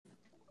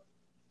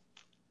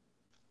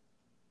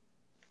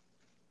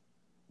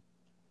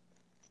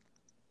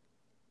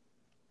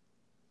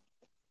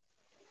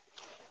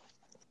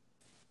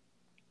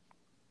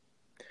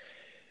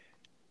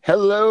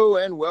Hello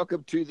and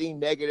welcome to the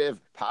Negative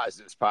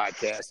Positives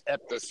Podcast,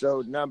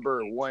 episode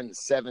number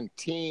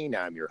 117.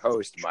 I'm your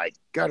host, Mike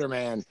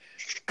Gutterman,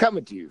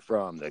 coming to you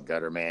from the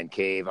Gutterman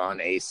Cave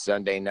on a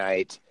Sunday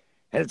night.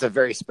 And it's a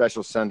very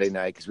special Sunday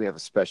night because we have a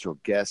special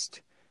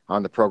guest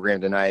on the program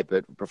tonight.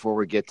 But before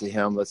we get to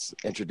him, let's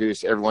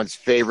introduce everyone's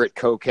favorite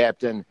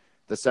co-captain,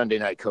 the Sunday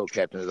night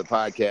co-captain of the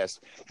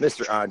podcast,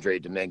 Mr. Andre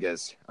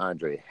Dominguez.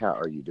 Andre, how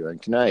are you doing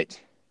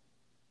tonight?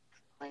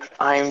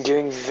 I'm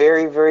doing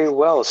very, very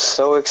well.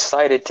 So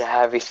excited to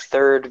have a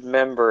third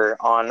member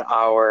on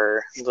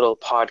our little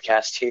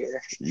podcast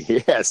here.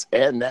 Yes,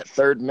 and that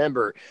third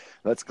member,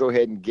 let's go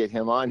ahead and get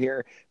him on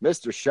here.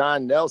 Mr.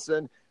 Sean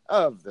Nelson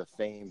of the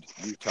famed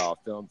Utah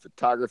Film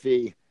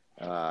Photography.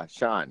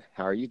 Sean,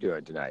 how are you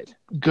doing tonight?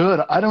 Good.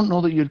 I don't know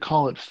that you'd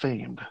call it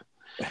famed.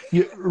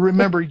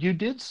 Remember, you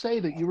did say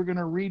that you were going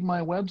to read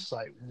my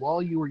website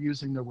while you were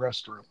using the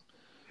restroom.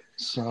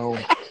 So...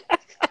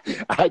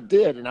 I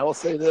did, and I will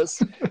say this,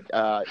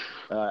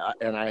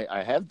 and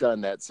I have done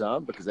that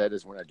some because that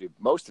is when I do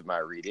most of my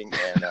reading.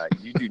 And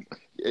you do,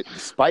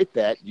 despite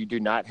that, you do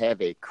not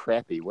have a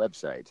crappy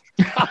website.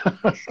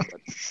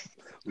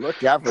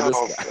 Look out for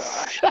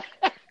this guy.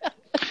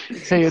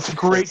 Hey, it's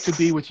great to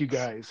be with you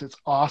guys. It's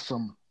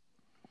awesome.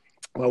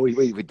 Well,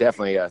 we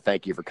definitely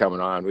thank you for coming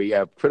on. We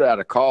put out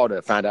a call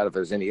to find out if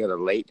there's any other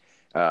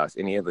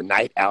any of the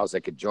night owls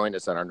that could join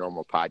us on our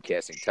normal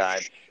podcasting time.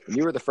 And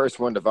you were the first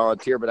one to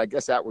volunteer, but I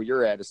guess out where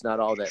you're at, it's not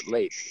all that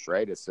late,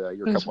 right?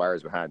 You're a couple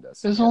hours behind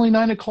us. It's only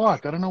 9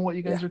 o'clock. I don't know what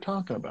you guys are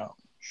talking about.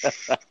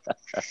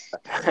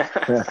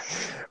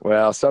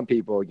 Well, some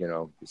people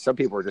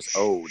are just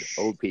old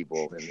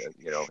people, and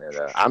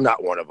I'm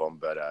not one of them,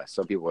 but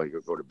some people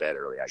go to bed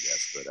early, I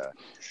guess.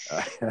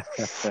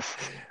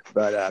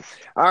 But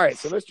all right.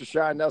 So, Mr.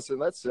 Sean Nelson,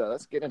 let's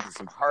get into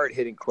some hard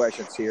hitting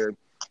questions here.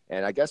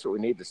 And I guess what we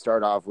need to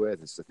start off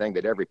with is the thing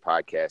that every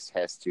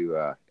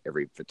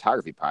every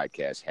photography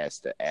podcast has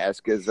to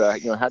ask is,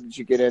 how did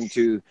you get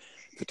into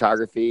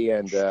photography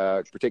and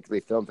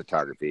particularly film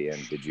photography?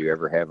 And did you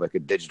ever have like a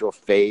digital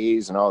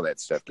phase and all that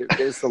stuff? Give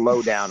us the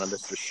lowdown on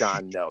Mr.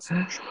 Sean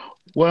Nelson.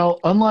 Well,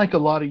 unlike a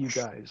lot of you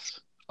guys,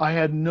 I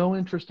had no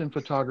interest in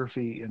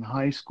photography in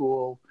high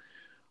school.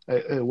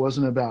 It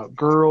wasn't about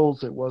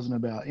girls. It wasn't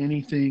about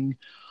anything.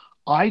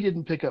 I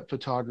didn't pick up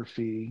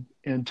photography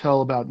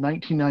until about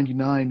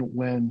 1999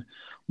 when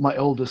my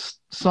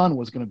oldest son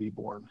was going to be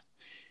born.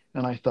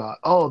 And I thought,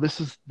 this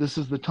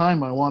is the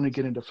time I want to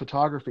get into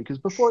photography. Because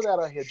before that,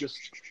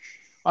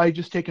 I had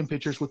just taken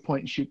pictures with point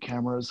and shoot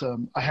cameras.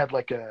 I had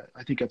I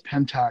think a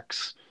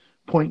Pentax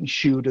point and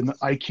shoot and the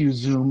IQ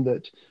Zoom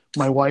that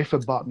my wife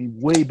had bought me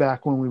way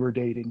back when we were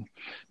dating.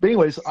 But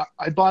anyways,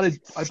 I bought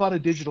a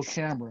digital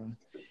camera,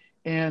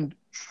 and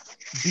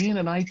being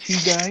an IT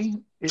guy,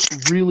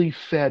 it really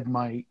fed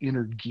my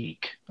inner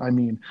geek. I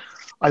mean,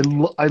 I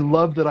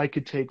love that I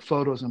could take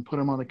photos and put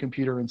them on the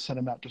computer and send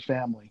them out to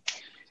family.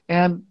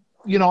 And,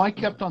 I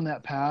kept on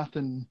that path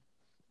and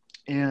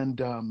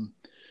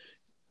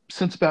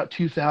since about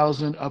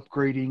 2000,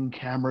 upgrading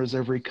cameras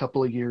every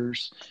couple of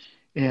years.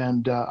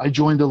 And I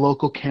joined the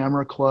local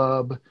camera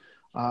club.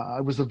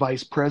 I was the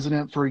vice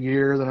president for a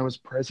year. Then I was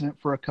president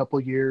for a couple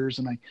of years.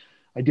 And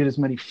I did as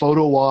many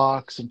photo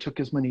walks and took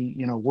as many,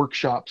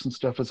 workshops and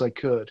stuff as I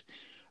could.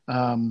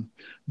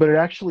 But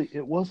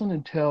it wasn't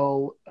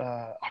until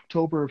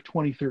October of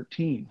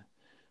 2013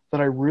 that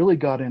I really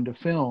got into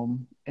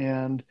film.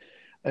 And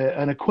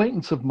an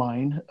acquaintance of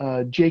mine,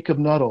 Jacob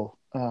Nuttall,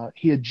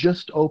 he had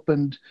just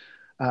opened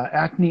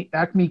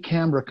Acme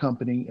Camera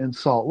Company in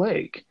Salt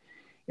Lake.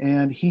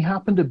 And he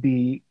happened to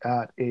be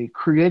at a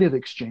creative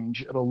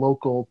exchange at a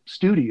local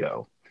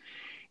studio.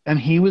 And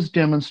he was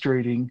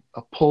demonstrating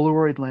a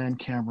Polaroid Land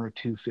Camera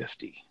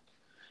 250.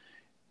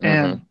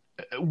 And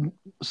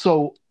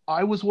so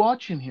I was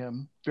watching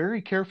him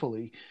very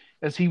carefully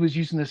as he was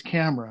using this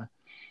camera.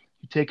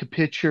 You take a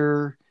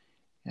picture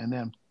and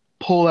then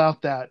pull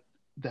out that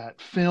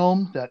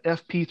film, that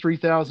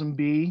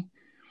FP3000B,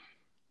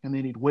 and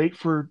then he'd wait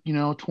for,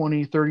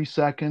 20, 30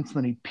 seconds,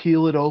 then he'd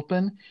peel it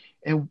open.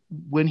 And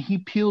when he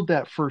peeled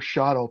that first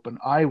shot open,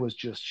 I was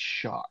just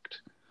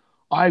shocked.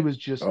 I was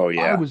just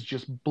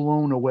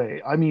blown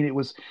away. I mean, it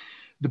was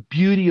the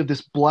beauty of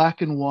this black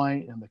and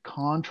white, and the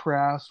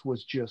contrast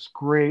was just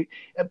great.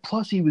 And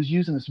plus he was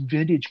using this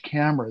vintage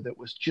camera that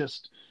was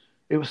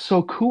it was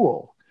so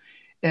cool.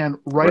 And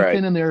right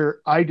then and there,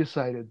 I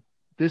decided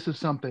this is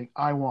something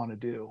I want to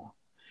do.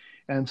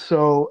 And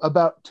so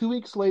about 2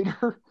 weeks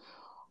later,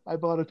 I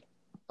bought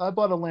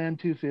a Land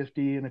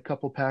 250 and a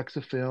couple packs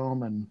of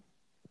film. And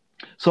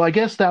so I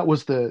guess that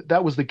was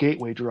the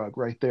gateway drug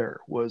right there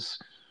was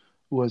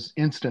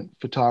instant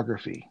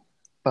photography.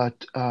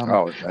 But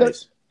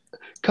nice.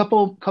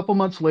 Couple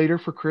months later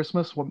for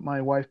Christmas,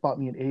 my wife bought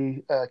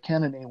me a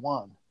Canon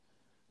A1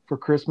 for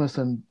Christmas,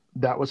 and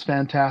that was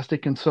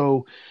fantastic. And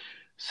so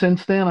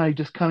since then, I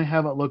just kind of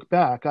haven't looked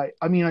back.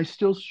 I mean, I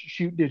still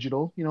shoot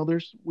digital.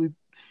 We've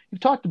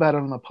talked about it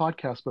on the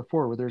podcast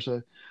before, where there's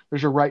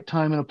a right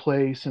time and a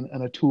place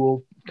and a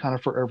tool kind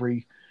of for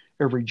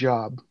every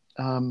job.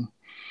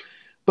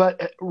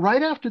 But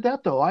right after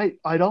that, though,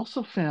 I'd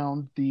also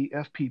found the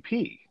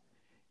FPP,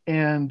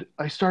 and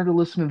I started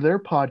listening to their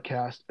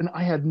podcast, and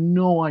I had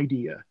no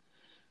idea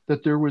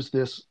that there was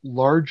this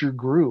larger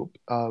group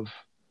of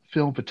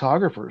film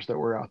photographers that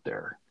were out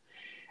there.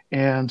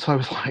 And so I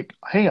was like,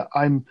 hey,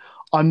 I'm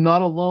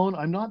not alone.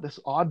 I'm not this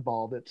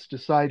oddball that's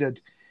decided,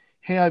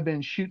 hey, I've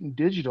been shooting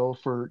digital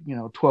for,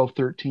 12,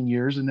 13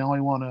 years, and now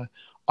I want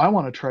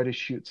to try to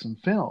shoot some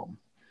film.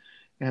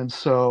 And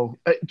so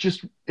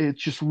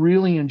it's just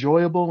really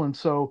enjoyable. And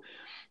so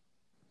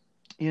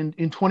in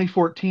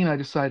 2014, I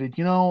decided,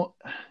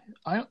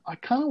 I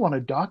kind of want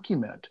to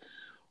document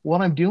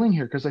what I'm doing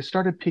here, because I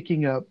started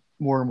picking up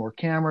more and more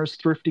cameras,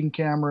 thrifting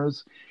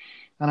cameras.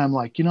 And I'm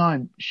like,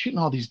 I'm shooting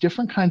all these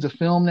different kinds of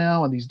film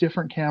now and these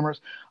different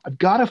cameras. I've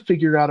got to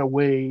figure out a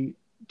way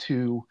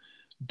to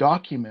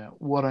document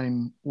what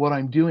I'm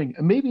doing.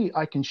 And maybe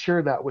I can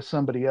share that with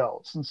somebody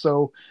else. And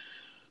so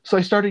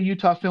I started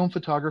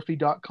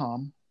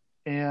UtahFilmPhotography.com.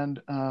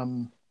 And,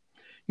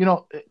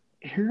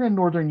 here in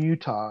Northern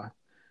Utah,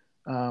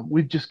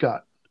 we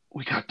got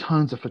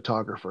tons of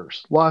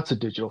photographers, lots of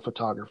digital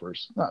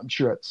photographers. I'm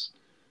sure it's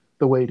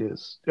the way it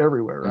is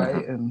everywhere, right?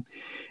 Mm-hmm.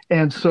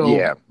 And so,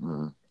 yeah.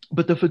 Mm-hmm.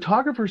 But the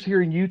photographers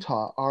here in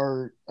Utah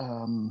are,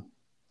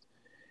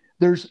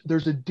 there's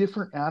a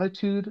different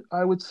attitude,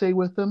 I would say,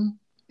 with them.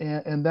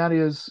 And that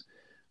is,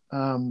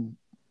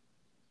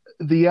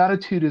 the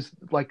attitude is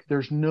like,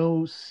 there's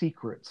no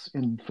secrets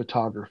in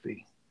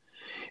photography.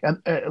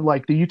 And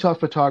like the Utah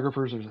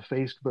photographers, there's a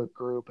Facebook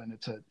group, and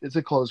it's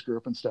a closed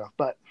group and stuff.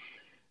 But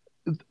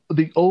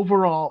the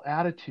overall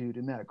attitude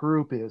in that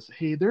group is,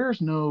 hey,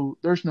 there's no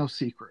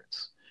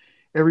secrets.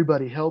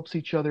 Everybody helps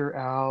each other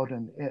out,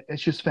 and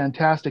it's just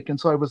fantastic. And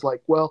so I was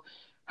like, well,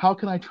 how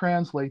can I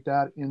translate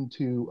that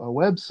into a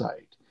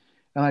website?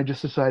 And I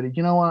just decided,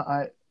 you know what,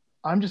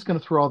 I'm just going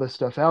to throw all this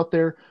stuff out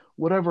there.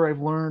 Whatever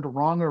I've learned,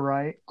 wrong or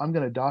right, I'm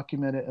going to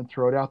document it and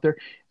throw it out there.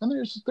 And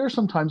there's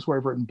some times where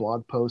I've written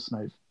blog posts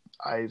and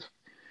I've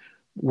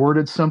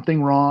worded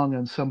something wrong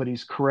and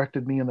somebody's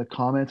corrected me in the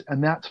comments,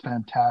 and that's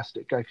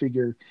fantastic. I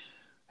figure,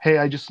 hey,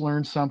 I just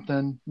learned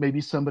something. Maybe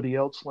somebody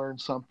else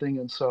learned something.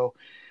 And so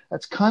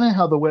that's kind of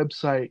how the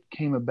website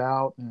came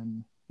about.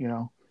 And,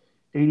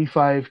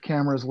 85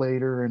 cameras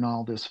later and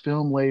all this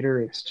film later,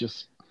 it's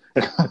just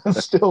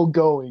still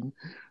going.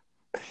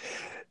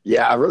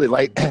 Yeah, I really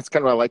that's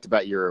kind of what I liked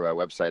about your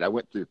website. I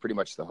went through pretty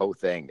much the whole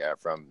thing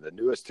from the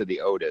newest to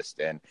the oldest,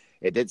 and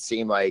it did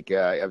seem like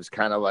I was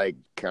kind of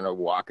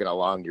walking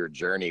along your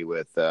journey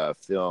with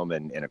film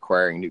and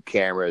acquiring new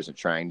cameras and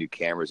trying new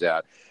cameras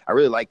out. I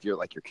really liked your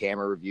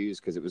camera reviews,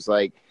 because it was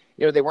like,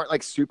 they weren't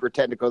like super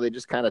technical. They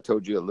just kind of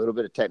told you a little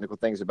bit of technical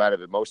things about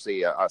it, but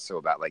mostly also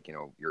about like,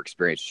 your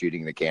experience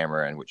shooting the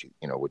camera and what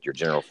your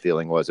general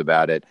feeling was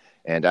about it.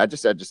 And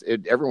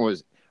everyone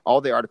was. All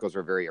the articles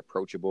are very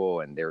approachable,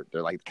 and they're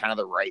like kind of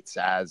the right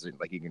size, and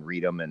like you can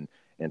read them in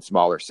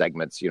smaller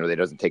segments. It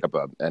doesn't take up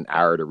an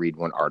hour to read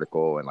one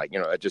article, and like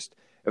I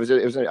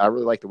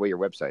really like the way your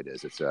website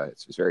is.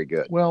 It's very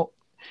good. Well,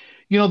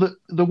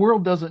 the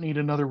world doesn't need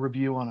another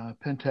review on a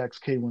Pentax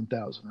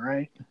K1000,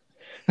 right?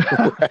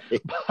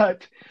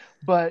 Right.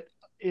 but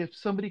if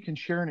somebody can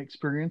share an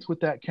experience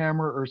with that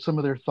camera or some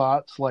of their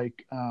thoughts,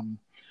 like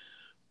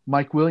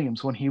Mike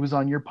Williams, when he was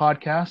on your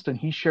podcast, and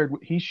he shared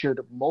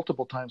it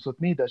multiple times with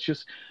me, that's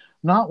just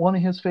not one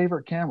of his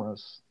favorite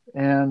cameras.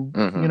 And,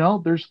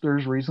 mm-hmm.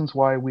 There's reasons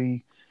why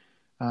we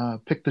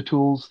pick the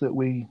tools that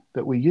we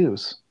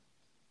use.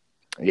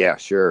 Yeah,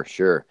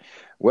 sure.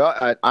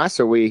 Well,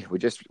 also we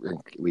just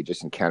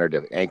encountered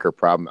an anchor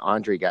problem.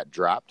 Andre got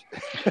dropped.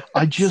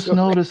 I just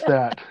noticed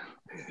that.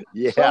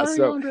 Yeah. Sorry,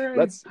 so Andre.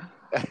 let's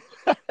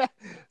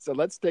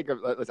take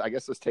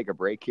a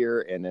break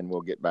here, and then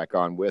we'll get back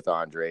on with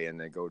Andre, and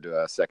then go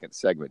to a second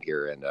segment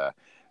here. And I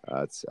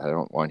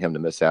don't want him to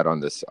miss out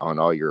on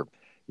all your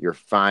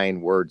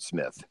fine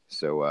wordsmith.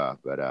 So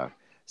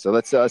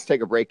let's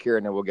take a break here,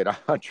 and then we'll get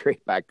Andre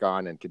back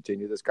on and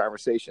continue this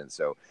conversation.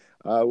 So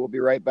we'll be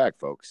right back,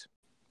 folks.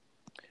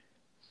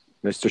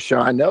 Mr.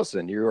 Sean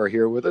Nelson, you are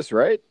here with us,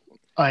 right?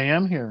 I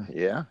am here.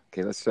 Yeah.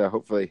 Okay. Let's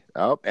hopefully.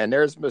 Oh, and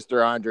there's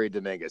Mr. Andre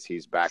Dominguez.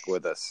 He's back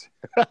with us.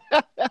 There's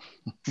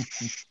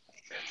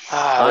a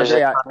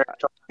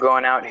thunderstorm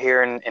going out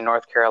here in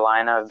North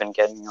Carolina. I've been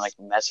getting like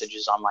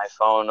messages on my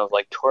phone of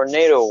like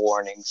tornado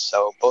warnings.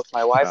 So both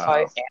my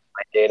Wi-Fi and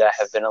my data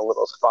have been a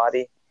little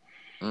spotty.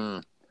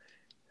 Mm.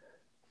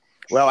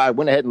 Well, I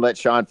went ahead and let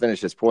Sean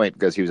finish his point,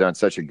 because he was on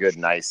such a good,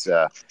 nice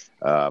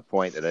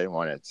point that I didn't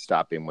want to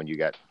stop him when you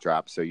got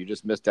dropped. So you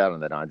just missed out on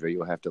that, Andre.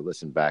 You'll have to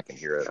listen back and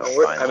hear it.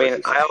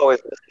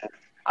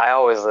 I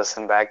always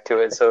listen back to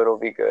it, so it'll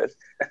be good.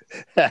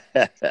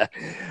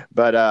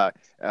 But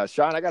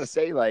Sean, I got to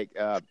say, I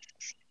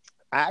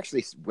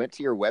actually went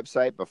to your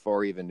website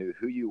before I even knew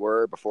who you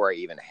were, before I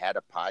even had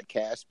a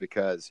podcast,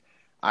 because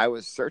I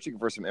was searching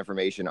for some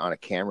information on a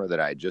camera that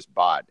I had just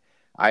bought.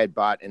 I had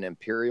bought an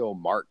Imperial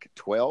Mark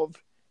 12,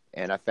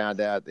 and I found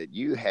out that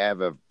you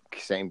have a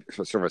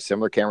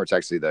similar camera. It's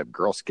actually the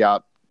Girl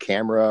Scout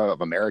Camera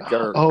of America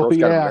or Oh, Girl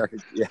Scout of yeah. America.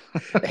 Yeah.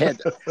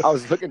 And I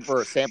was looking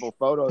for sample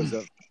photos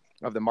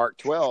of the Mark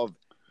 12.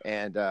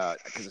 And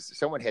because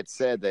someone had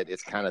said that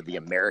it's kind of the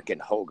American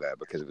Hoga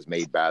because it was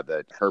made by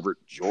the Herbert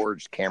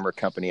George Camera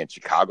Company in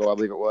Chicago, I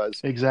believe it was.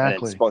 Exactly.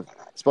 And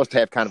it's supposed to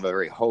have kind of a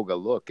very Hoga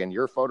look. And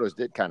your photos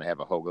did kind of have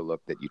a Hoga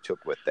look that you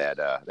took with that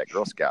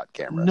Girl Scout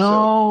camera.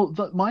 No,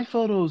 my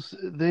photos,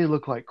 they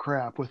look like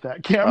crap with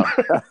that camera.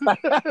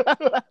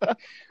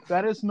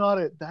 That is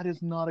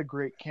not a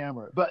great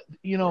camera. But,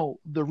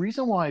 the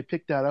reason why I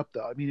picked that up,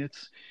 though, I mean,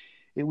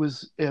 it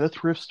was at a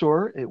thrift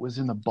store. It was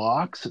in the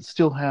box. It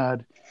still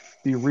had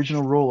the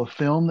original roll of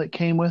film that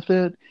came with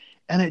it,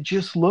 and it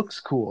just looks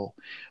cool.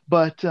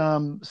 But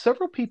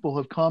several people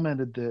have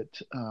commented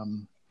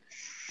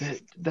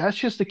that's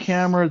just a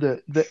camera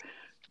that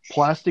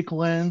plastic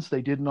lens.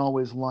 They didn't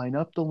always line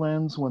up the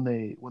lens when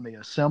they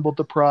assembled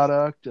the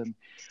product, and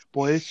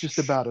boy, it's just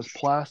about as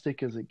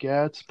plastic as it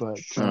gets. But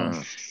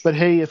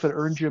hey, if it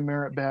earns you a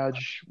merit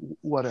badge,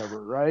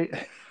 whatever,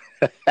 right?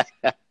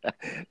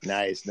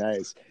 Nice.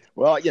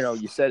 Well,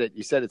 you said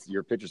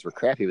your pictures were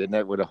crappy, but isn't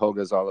that what a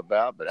Hoga's all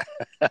about? But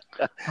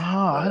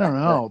I don't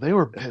know. They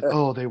were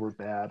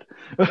bad.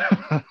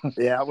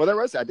 Yeah,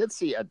 well, I did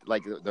see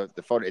like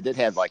the photo. It did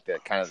have like the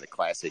kind of the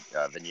classic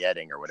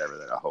vignetting or whatever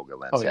that a Hoga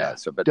lens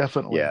has. So, but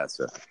definitely, yeah.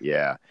 So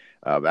yeah,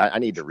 I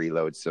need to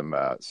reload some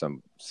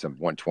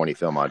 120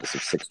 film onto some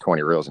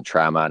 620 reels and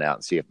try mine out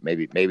and see if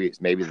maybe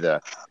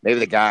the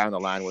guy on the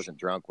line wasn't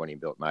drunk when he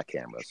built my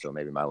camera. So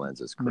maybe my lens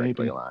is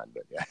correctly aligned.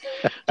 But yeah.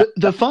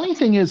 The funny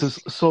thing is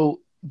so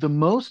the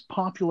most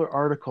popular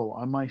article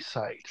on my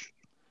site,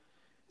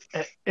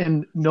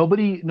 and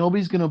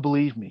nobody's going to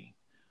believe me,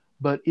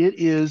 but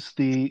it's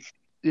the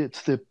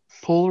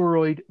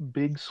Polaroid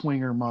Big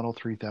Swinger Model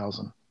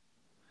 3000.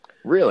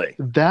 Really?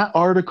 That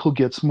article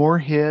gets more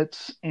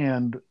hits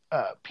and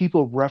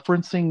people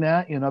referencing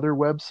that in other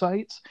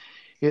websites.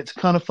 It's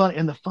kind of fun.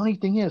 And the funny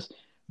thing is,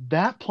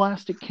 that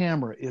plastic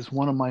camera is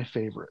one of my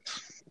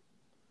favorites.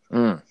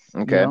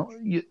 Okay.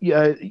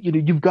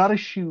 You've got to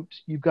shoot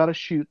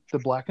the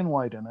black and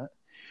white in it.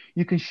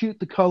 You can shoot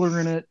the color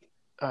in it,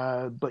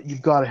 but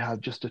you've got to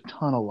have just a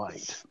ton of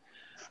light.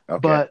 Okay.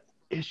 But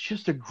it's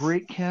just a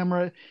great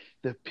camera.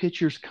 The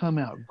pictures come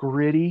out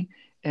gritty,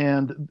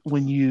 and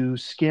when you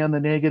scan the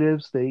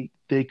negatives, they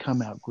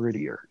come out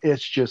grittier.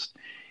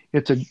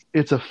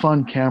 It's a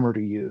fun camera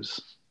to use.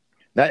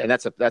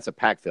 That's a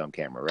pack film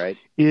camera, right?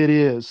 It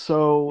is.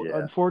 So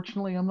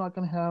Unfortunately, I'm not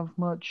going to have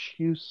much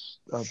use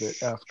of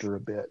it after a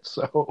bit.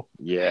 So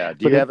yeah.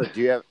 Do you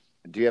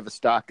have a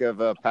stock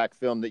of pack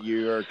film that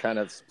you are kind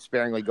of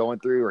sparingly going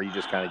through, or are you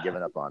just kind of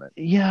giving up on it?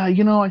 Yeah,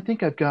 I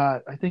think I've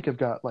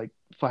got like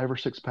 5 or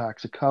 6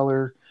 packs of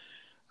color,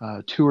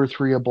 2 or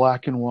 3 of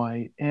black and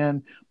white,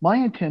 and my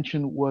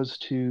intention was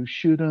to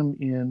shoot them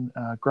in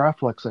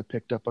Graflex I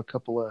picked up a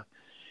couple of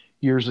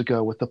years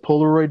ago with the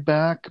Polaroid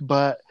back,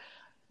 but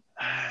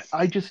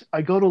I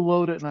go to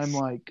load it and I'm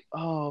like,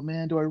 oh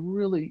man, do I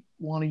really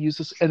want to use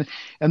this? And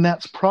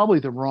that's probably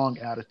the wrong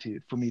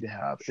attitude for me to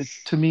have.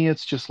 To me,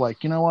 it's just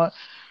like, you know what?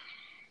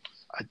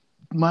 I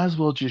might as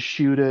well just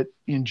shoot it,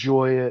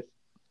 enjoy it,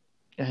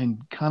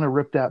 and kind of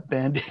rip that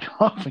Band-Aid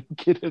off and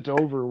get it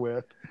over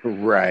with.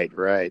 Right.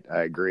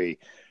 I agree.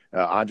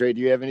 Andre, do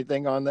you have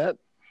anything on that?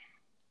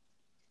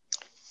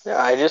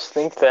 Yeah, I just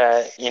think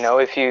that,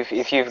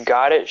 if you've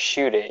got it,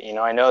 shoot it.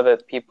 I know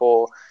that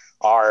people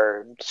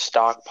are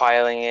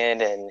stockpiling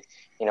it and,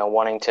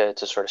 wanting to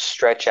sort of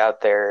stretch out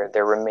their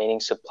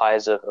remaining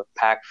supplies of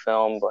pack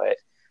film. But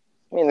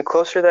I mean, the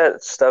closer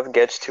that stuff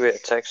gets to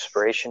its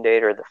expiration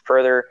date, or the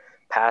further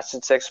past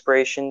its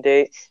expiration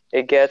date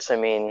it gets, I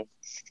mean,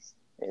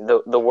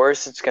 the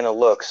worse it's going to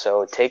look.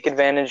 So take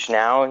advantage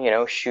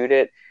now, shoot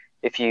it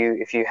if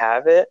you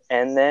have it,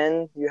 and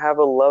then you have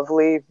a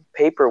lovely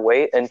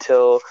paperweight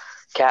until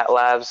Cat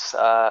Labs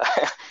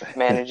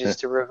manages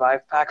to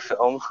revive pack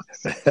film.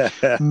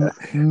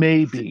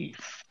 Maybe.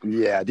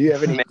 Yeah. Do you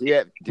have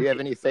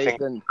any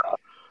faith in?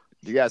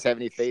 Do you guys have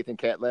any faith in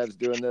Cat Labs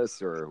doing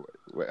this, or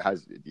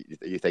do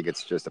you think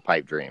it's just a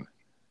pipe dream?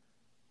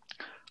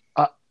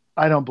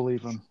 I don't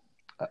believe him.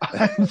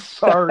 I'm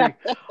sorry.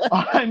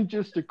 I'm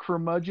just a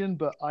curmudgeon,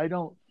 but I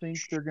don't think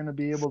they're going to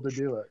be able to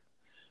do it.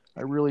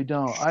 I really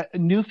don't.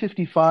 New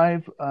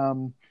 55.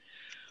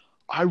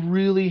 I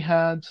really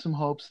had some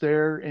hopes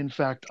there. In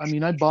fact, I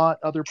mean, I bought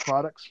other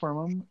products from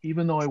them,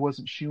 even though I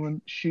wasn't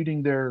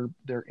shooting their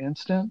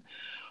instant.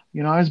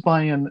 I was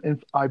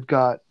buying. I've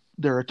got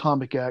their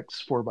Atomic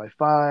X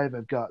 4x5.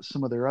 I've got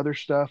some of their other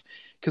stuff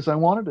because I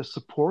wanted to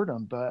support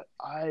them, but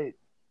I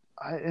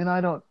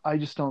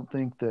just don't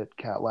think that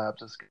Cat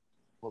Labs is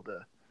able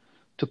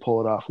to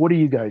pull it off. What do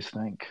you guys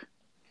think?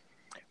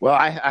 Well,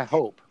 I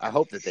hope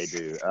that they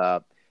do.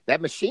 That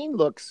machine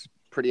looks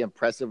pretty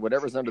impressive.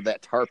 Whatever's under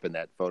that tarp in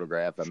that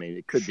photograph, I mean,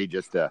 it could be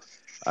just I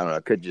don't know,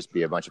 it could just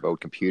be a bunch of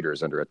old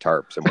computers under a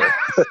tarp somewhere.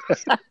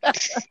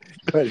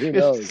 But who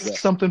knows?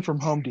 Something from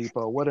Home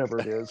Depot, whatever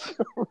it is.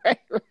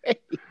 Right.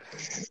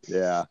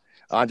 Yeah.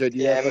 Andre, do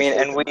you Yeah, have I mean,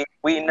 and something?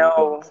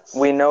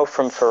 we know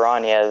from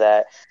Ferrania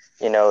that,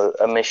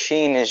 a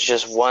machine is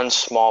just one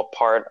small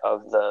part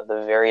of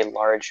the very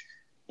large,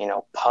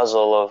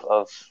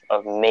 puzzle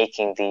of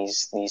making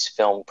these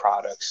film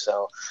products.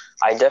 So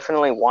I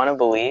definitely want to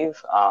believe,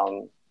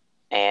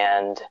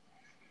 and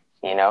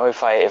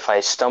if I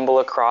stumble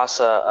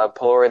across a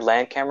Polaroid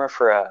land camera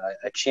for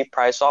a cheap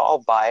price, I'll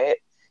buy it,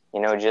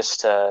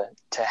 just to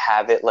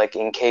have it, like,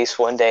 in case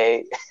one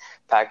day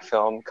pack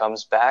film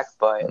comes back,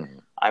 but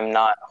Mhm. I'm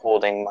not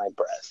holding my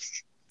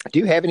breath. Do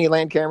you have any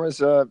land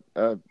cameras,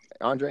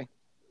 Andre?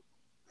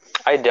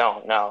 I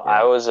don't know. Yeah.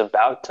 I was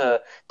about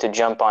to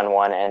jump on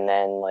one, and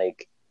then,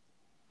 like,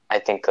 I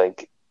think,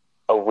 like,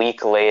 a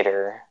week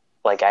later,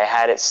 like, I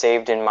had it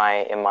saved in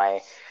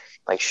my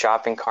like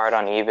shopping cart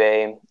on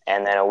eBay,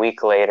 and then a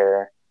week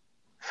later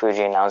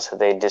Fuji announced that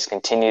they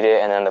discontinued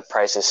it, and then the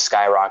prices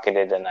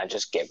skyrocketed, and I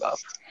just gave up.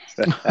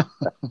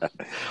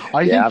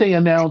 I think Yeah. they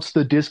announced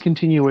the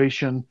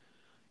discontinuation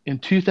in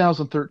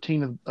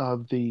 2013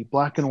 of the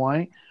black and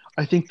white.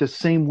 I think the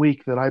same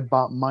week that I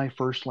bought my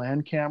first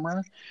land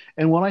camera.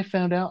 And when I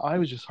found out, I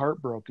was just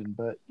heartbroken.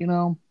 But,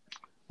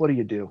 what do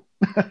you do?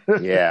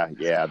 Yeah,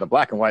 yeah. The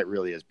black and white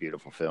really is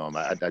beautiful film.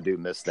 I do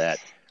miss that.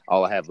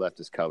 All I have left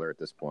is color at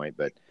this point.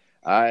 But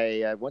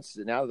once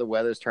now that the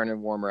weather's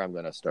turning warmer, I'm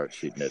going to start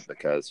shooting it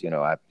because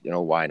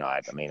why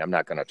not? I mean, I'm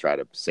not going to try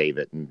to save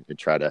it and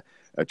try to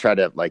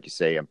like you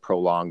say and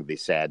prolong the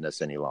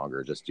sadness any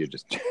longer.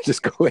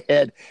 Just go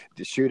ahead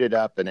to shoot it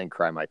up and then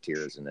cry my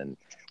tears and then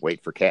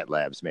wait for cat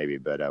labs maybe.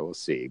 But we'll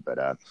see.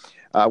 But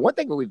one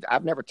thing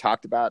I've never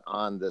talked about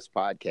on this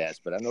podcast,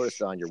 but I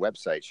noticed on your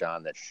website,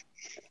 Sean, that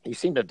you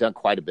seem to have done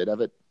quite a bit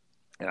of it.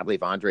 And I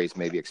believe Andre's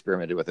maybe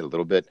experimented with it a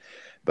little bit,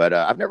 but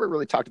I've never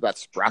really talked about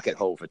sprocket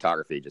hole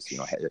photography, just,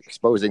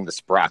 exposing the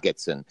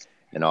sprockets and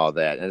all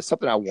that. And it's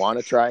something I want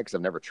to try because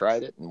I've never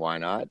tried it, and why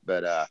not?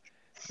 But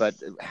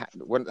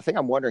one the thing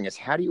I'm wondering is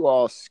how do you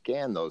all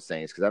scan those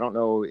things? Because I don't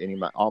know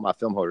all my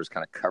film holders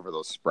kind of cover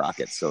those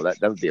sprockets. So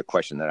that would be a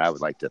question that I would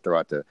like to throw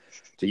out to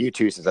you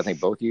two, since I think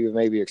both of you have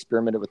maybe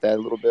experimented with that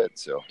a little bit.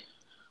 So,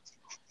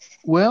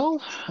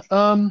 Well,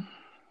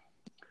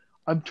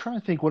 I'm trying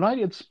to think. When I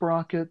did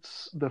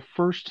sprockets the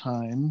first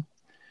time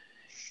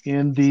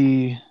in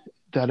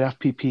that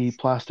FPP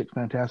Plastic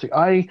Fantastic,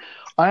 I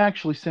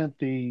actually sent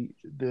the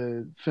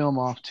film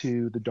off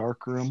to the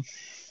darkroom,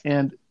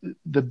 and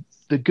the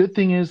good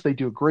thing is they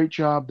do a great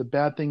job. The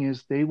bad thing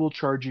is they will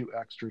charge you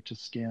extra to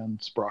scan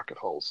sprocket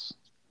holes.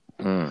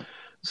 mm,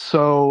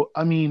 So,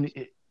 I mean,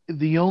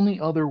 the only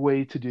other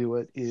way to do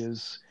it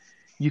is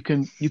you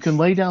can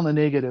lay down the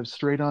negative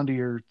straight onto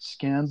your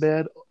scan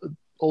bed.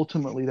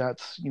 Ultimately,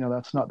 that's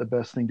not the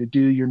best thing to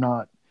do. You're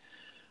not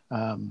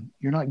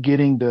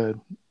getting the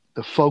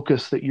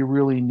focus that you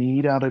really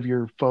need out of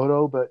your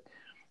photo. But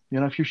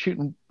if you're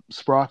shooting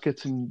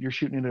sprockets and you're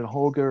shooting it at a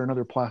Holga or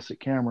another plastic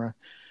camera,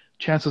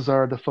 chances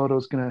are the photo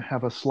is going to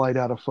have a slight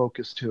out of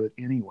focus to it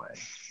anyway.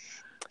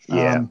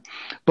 yeah.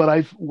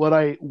 But what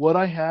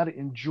I had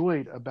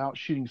enjoyed about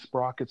shooting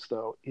sprockets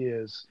though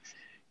is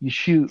you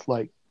shoot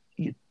like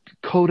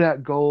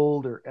Kodak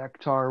Gold or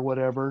Ektar or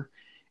whatever,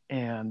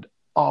 and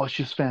oh, it's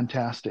just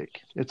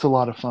fantastic. It's a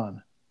lot of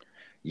fun.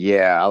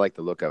 Yeah, I like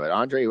the look of it.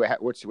 Andre,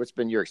 what's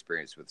been your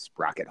experience with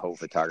sprocket hole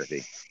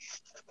photography?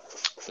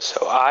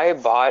 So I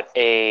bought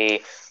a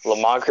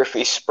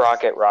Lomography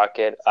sprocket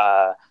rocket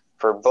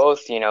for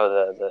both,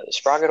 the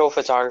sprocket hole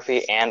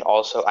photography, and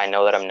also I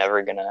know that I'm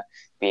never gonna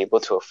be able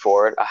to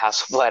afford a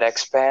Hasselblad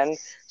X-Pan,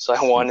 so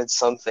I wanted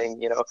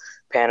something,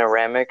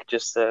 panoramic,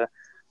 just to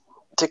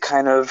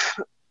kind of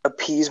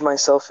appease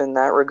myself in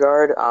that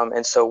regard.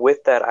 And so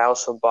with that, I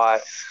also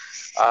bought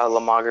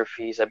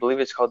Lomography's, I believe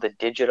it's called the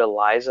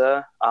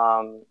Digitaliza,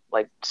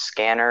 like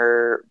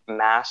scanner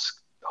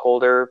mask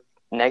holder,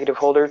 negative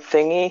holder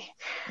thingy,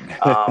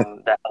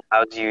 that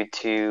allows you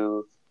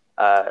to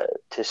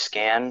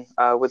scan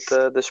with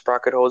the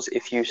sprocket holes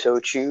if you so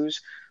choose.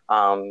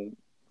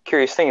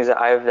 Curious thing is that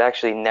I've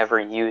actually never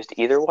used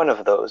either one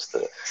of those.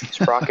 The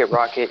sprocket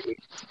rocket is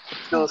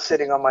still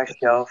sitting on my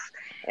shelf,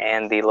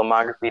 and the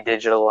Lomography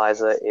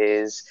Digitaliza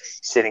is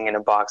sitting in a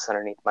box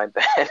underneath my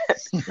bed.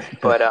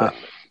 But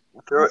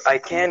I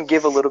can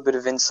give a little bit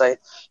of insight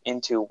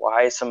into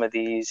why some of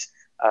these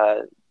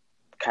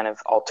kind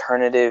of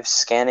alternative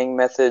scanning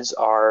methods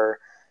are,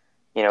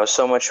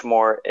 so much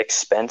more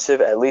expensive.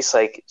 At least,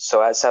 like,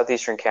 so at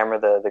Southeastern Camera,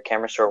 the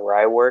camera store where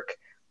I work,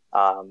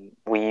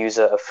 we use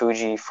a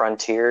Fuji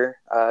Frontier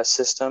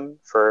system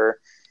for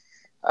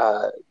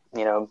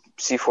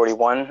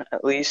C41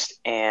 at least,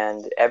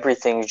 and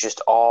everything's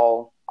just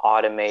all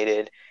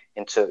automated.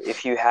 And so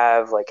if you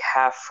have like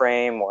half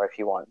frame, or if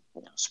you want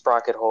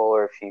sprocket hole,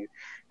 or if you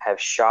have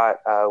shot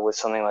with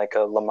something like a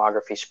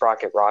Lomography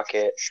sprocket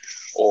rocket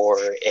or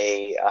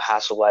a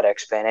Hasselblad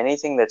X-Pan,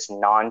 anything that's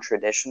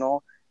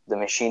non-traditional, the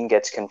machine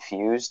gets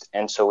confused,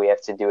 and so we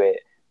have to do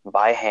it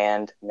by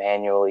hand,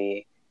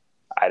 manually.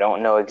 I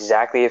don't know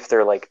exactly if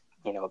they're like,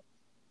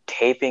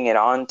 taping it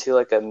onto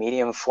like a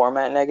medium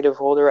format negative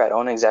holder. I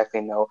don't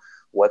exactly know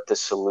what the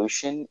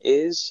solution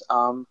is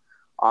on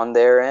on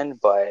their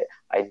end, but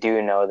I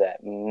do know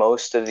that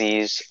most of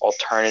these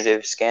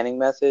alternative scanning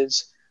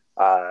methods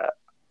are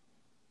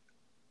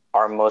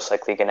most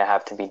likely going to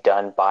have to be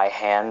done by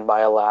hand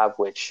by a lab,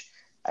 which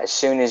as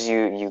soon as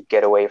you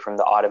get away from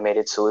the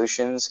automated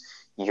solutions,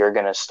 you're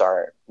going to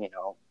start,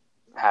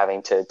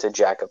 having to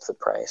jack up the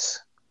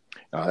price.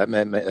 Oh, that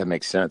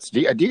makes sense.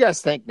 Do you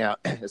guys think now?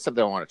 It's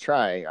something I want to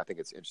try. I think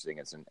it's interesting.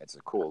 It's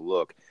a cool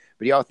look.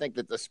 But do y'all think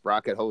that the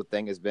sprocket whole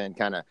thing has been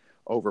kind of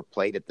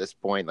overplayed at this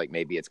point? Like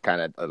maybe it's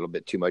kind of a little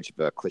bit too much of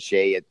a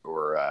cliche,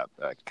 or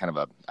kind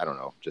of I don't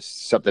know,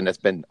 just something that's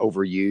been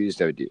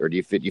overused, or do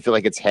you feel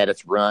like it's had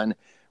its run,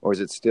 or is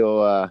it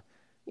still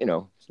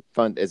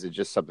fun? Is it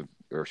just something,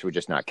 or should we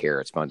just not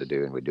care? It's fun to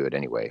do, and we do it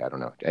anyway. I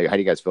don't know. How do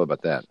you guys feel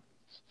about that?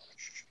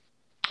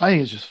 I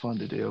think it's just fun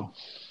to do.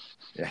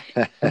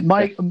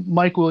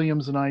 Mike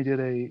Williams and I did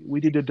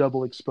a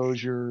double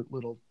exposure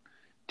little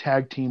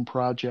tag team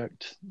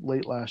project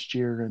late last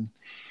year,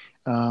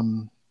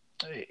 and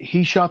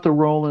he shot the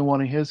roll in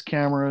one of his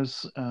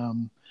cameras. I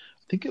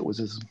think it was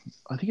his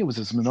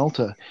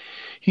Minolta.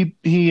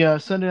 He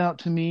sent it out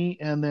to me,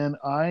 and then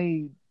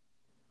I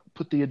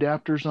put the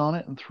adapters on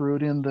it and threw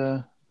it in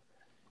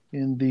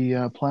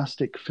the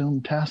plastic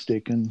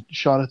film-tastic and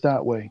shot it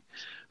that way.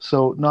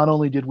 So not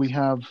only did we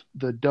have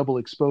the double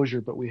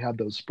exposure, but we had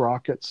those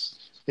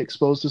sprockets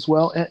exposed as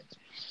well,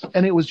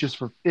 and it was just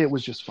fun. It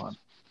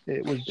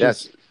was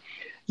just,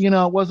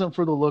 it wasn't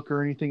for the look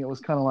or anything. It was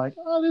kind of like,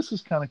 oh, this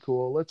is kind of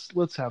cool.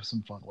 Let's have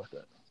some fun with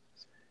it.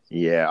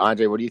 Yeah,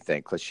 Andre, what do you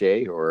think?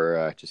 Cliche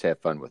or just have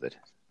fun with it?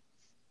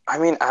 I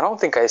mean, I don't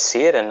think I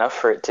see it enough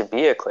for it to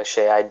be a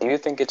cliche. I do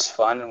think it's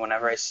fun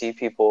whenever I see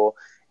people,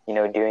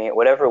 doing it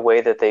whatever way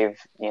that they've,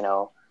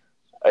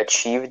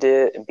 achieved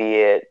it, be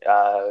it,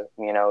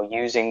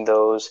 using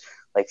those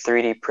like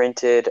 3D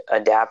printed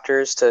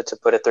adapters to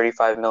put a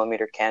 35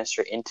 millimeter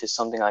canister into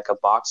something like a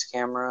box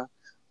camera,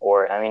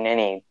 or,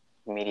 any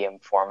medium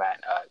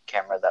format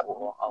camera that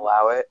will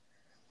allow it.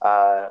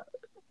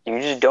 You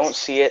just don't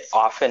see it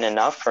often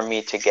enough for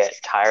me to get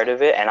tired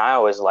of it. And I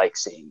always like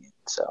seeing it.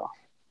 So.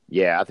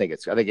 Yeah, I think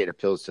it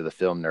appeals to the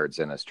film nerds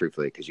in us,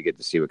 truthfully, because you get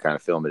to see what kind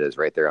of film it is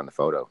right there on the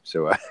photo.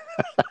 So,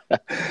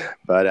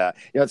 but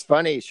it's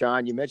funny,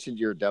 Sean. You mentioned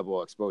your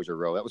double exposure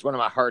roll. That was one of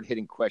my hard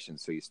hitting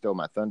questions, so you stole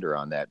my thunder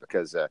on that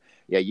because,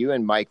 you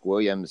and Mike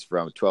Williams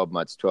from 12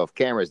 Months, 12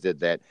 Cameras did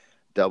that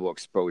double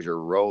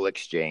exposure roll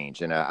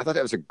exchange, and I thought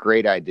that was a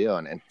great idea.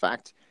 And in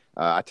fact,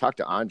 I talked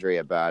to Andre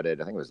about it.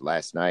 I think it was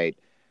last night,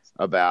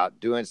 about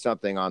doing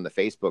something on the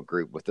Facebook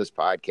group with this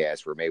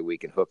podcast where maybe we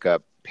can hook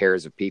up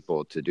pairs of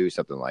people to do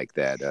something like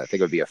that. I think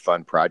it would be a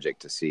fun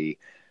project to see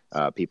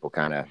people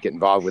kind of get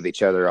involved with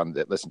each other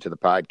listen to the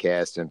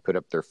podcast and put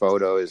up their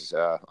photos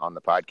on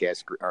the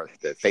podcast or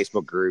the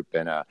Facebook group.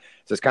 And so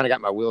it's kind of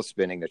got my wheels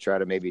spinning to try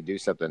to maybe do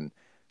something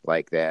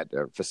like that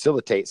or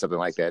facilitate something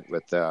like that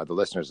with the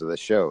listeners of the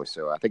show.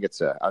 So I think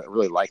I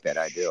really like that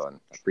idea, and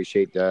I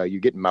appreciate you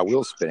getting my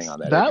wheels spinning on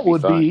that. That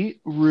would be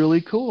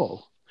really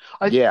cool.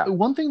 Yeah.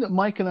 One thing that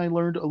Mike and I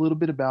learned a little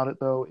bit about it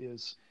though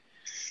is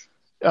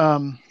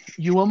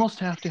you almost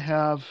have to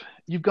have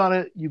you've got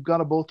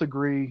to both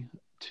agree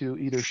to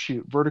either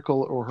shoot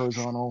vertical or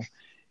horizontal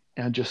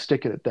and just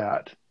stick it at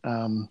that.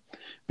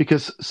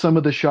 Because some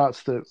of the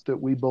shots that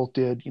we both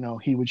did,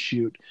 he would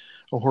shoot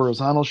a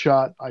horizontal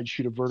shot, I'd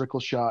shoot a vertical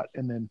shot,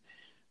 and then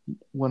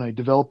when I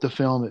developed the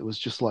film, it was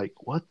just like,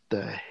 what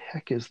the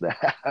heck is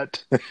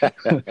that?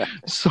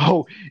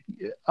 So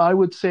I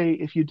would say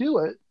if you do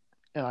it,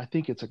 and I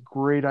think it's a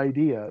great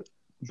idea,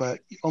 but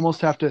you almost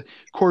have to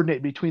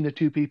coordinate between the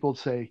two people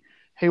to say,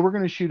 hey, we're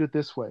going to shoot it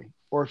this way.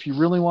 Or if you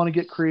really want to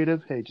get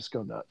creative, hey, just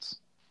go nuts.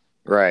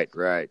 Right.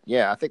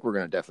 Yeah, I think we're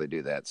going to definitely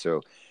do that.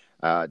 So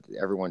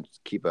everyone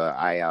keep an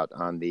eye out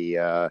on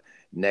the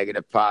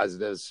Negative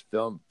Positives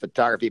Film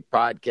Photography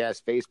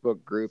Podcast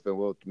Facebook group, and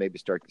we'll maybe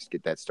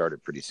get that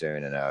started pretty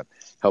soon and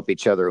help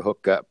each other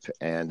hook up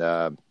and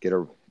get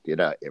a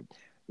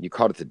you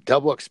called it the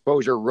double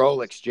exposure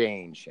roll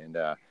exchange, and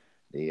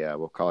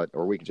we'll call it,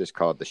 or we can just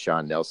call it the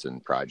Sean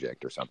Nelson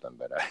Project or something.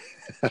 But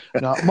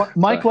no,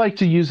 Mike liked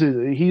to use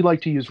it. He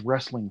liked to use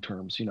wrestling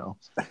terms,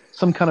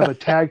 some kind of a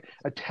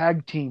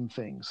tag team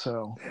thing.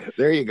 So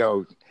there you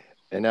go.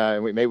 And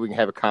maybe we can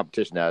have a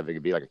competition out of it. It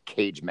could be like a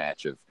cage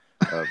match of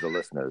the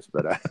listeners.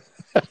 But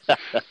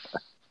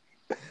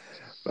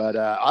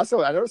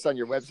also, I noticed on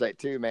your website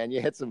too, man,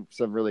 you had some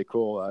really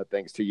cool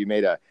things too. You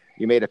made a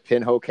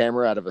pinhole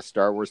camera out of a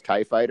Star Wars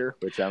TIE fighter,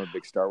 which I'm a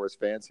big Star Wars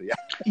fan. So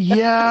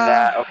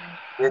yeah.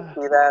 Did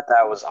see that?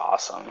 That was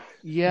awesome.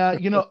 Yeah,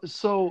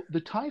 so the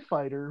TIE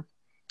fighter.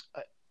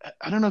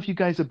 I don't know if you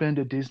guys have been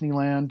to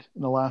Disneyland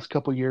in the last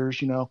couple of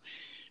years.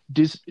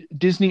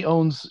 Disney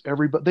owns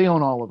everybody. They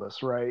own all of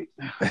us, right?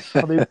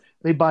 So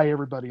they buy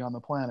everybody on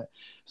the planet.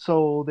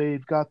 So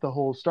they've got the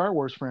whole Star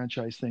Wars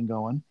franchise thing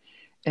going.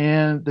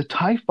 And the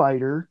TIE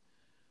fighter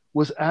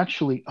was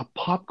actually a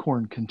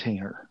popcorn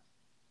container.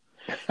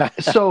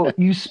 So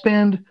you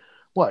spend,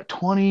 what,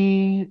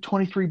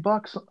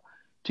 $23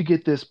 to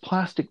get this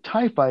plastic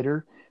TIE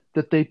fighter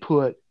that they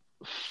put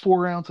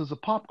 4 ounces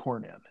of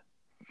popcorn in.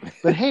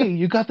 But hey,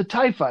 you got the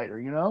TIE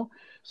Fighter,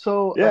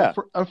 So Yeah.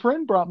 a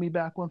friend brought me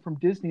back one from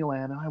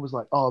Disneyland, and I was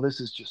like, "Oh, this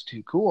is just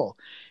too cool,"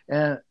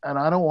 and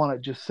I don't want to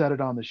just set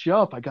it on the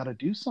shelf. I got to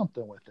do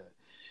something with it.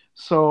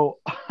 So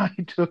I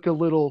took a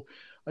little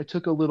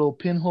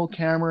pinhole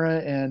camera,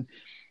 and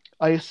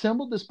I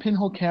assembled this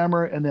pinhole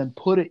camera and then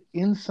put it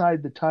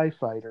inside the TIE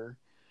Fighter,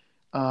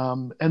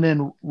 and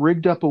then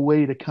rigged up a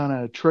way to kind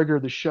of trigger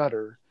the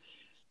shutter.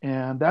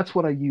 And that's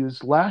what I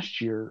used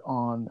last year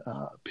on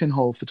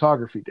Pinhole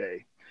Photography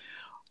Day.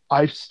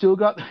 I've still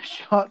got the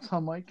shots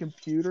on my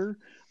computer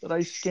that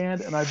I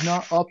scanned, and I've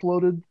not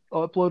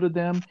uploaded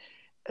them.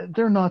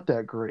 They're not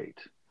that great,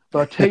 but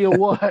I'll tell you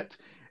what,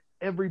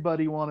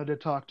 everybody wanted to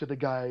talk to the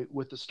guy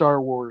with the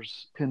Star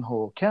Wars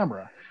pinhole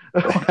camera.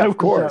 Of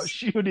course, out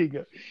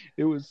shooting.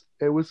 It was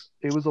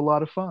a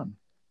lot of fun.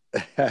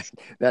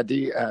 Now, do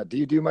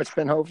you do much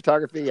pinhole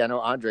photography? I know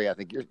Andre. I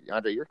think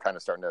you're kind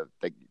of starting to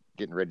think,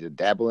 getting ready to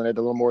dabble in it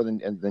a little more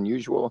than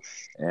usual.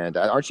 And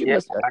aren't you?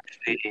 Yes,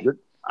 actually,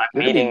 I'm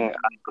meeting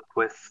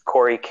with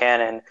Corey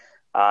Cannon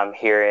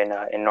here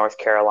in North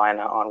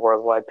Carolina on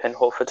Worldwide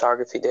Pinhole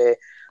Photography Day.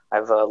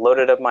 I've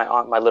loaded up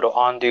my little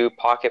Ondu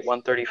Pocket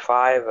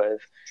 135.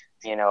 I've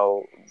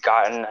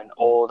gotten an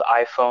old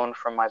iPhone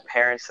from my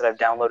parents that I've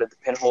downloaded the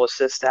Pinhole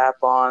Assist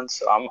app on,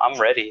 so I'm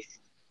ready.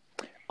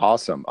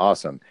 Awesome.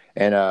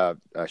 And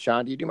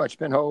Sean, do you do much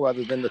pinhole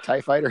other than the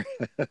TIE Fighter?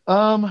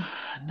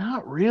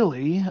 Not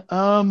really.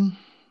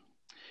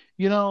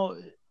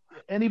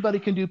 Anybody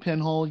can do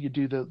pinhole. You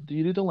do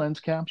the lens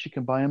caps. You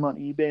can buy them on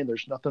eBay, and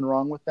there's nothing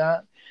wrong with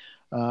that.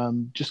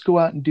 Just go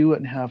out and do it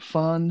and have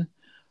fun.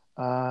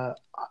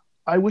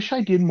 I wish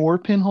I did more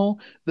pinhole.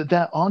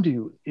 That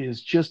Ondu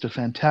is just a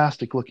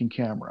fantastic looking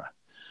camera.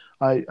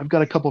 I've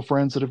got a couple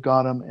friends that have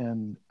got them,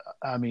 and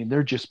I mean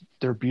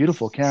they're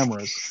beautiful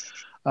cameras.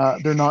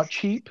 They're not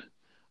cheap,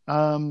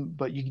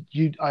 but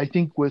I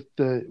think with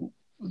the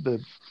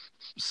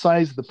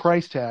size of the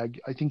price tag,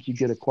 I think you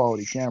get a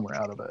quality camera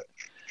out of it.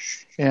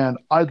 And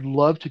I'd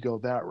love to go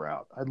that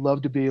route. I'd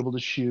love to be able to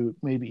shoot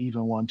maybe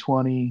even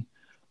 120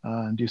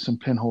 and do some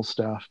pinhole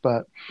stuff.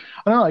 But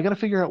I don't know. I got to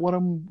figure out what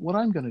I'm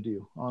going to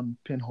do on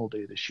Pinhole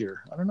Day this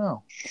year. I don't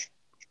know.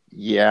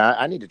 Yeah,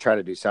 I need to try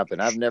to do something.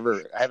 I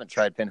haven't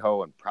tried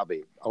pinhole in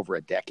probably over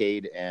a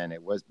decade, and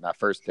it was my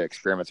first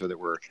experiments with it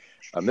were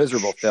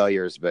miserable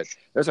failures. But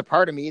there's a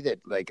part of me that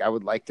I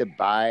would like to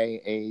buy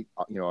an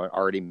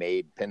already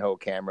made pinhole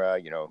camera,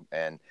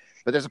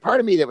 but there's a part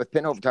of me that with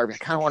pinhole photography,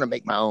 I kind of want to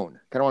make my own.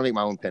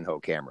 Pinhole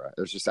camera.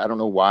 There's just I don't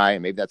know why,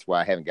 and maybe that's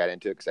why I haven't got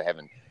into it because I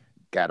haven't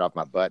got off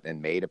my butt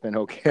and made a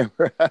pinhole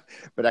camera,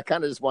 but I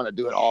kind of just want to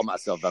do it all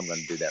myself. If I'm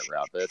going to do that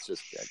route, but it's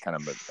just I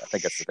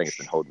think that's the thing that's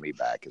been holding me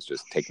back is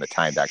just taking the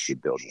time to actually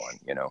build one,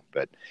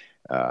 but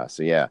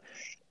so yeah.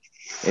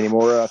 Any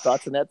more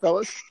thoughts on that,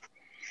 fellas?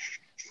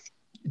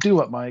 Do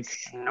what, Mike?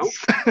 Nope.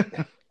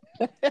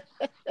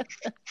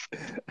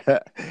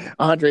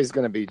 Andre's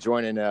going to be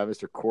joining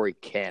Mr. Corey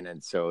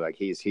Cannon, so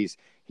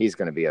he's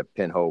going to be a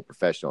pinhole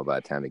professional by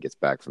the time he gets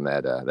back from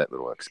that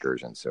little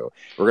excursion. So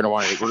we're going to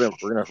want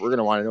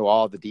to know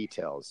all the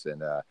details,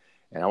 and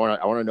I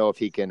want to know if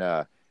he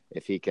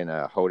can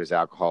hold his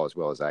alcohol as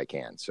well as I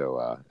can.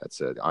 So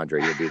that's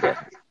Andre.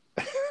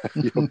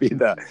 You'll be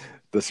the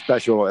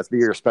special. That's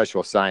your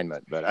special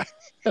assignment. But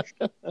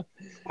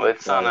well,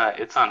 it's on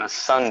a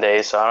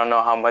Sunday, so I don't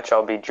know how much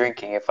I'll be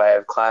drinking if I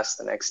have class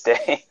the next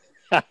day.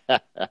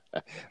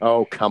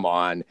 Oh, come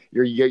on!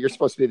 You're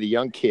supposed to be the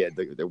young kid,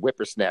 the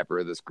whippersnapper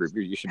of this group.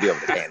 You should be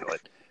able to handle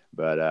it.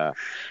 But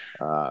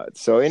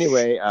so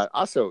anyway,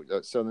 so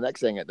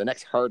the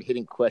next hard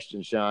hitting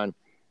question, Sean,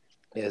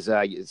 is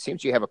it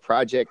seems you have a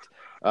project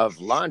of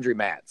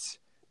laundromats,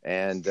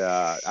 and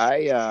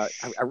I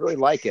really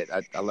like it.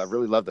 I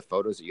really love the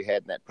photos that you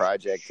had in that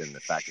project, and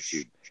the fact that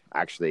you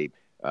actually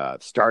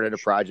started a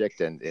project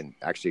and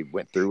actually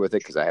went through with it,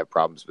 because I have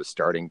problems with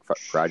starting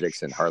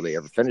projects and hardly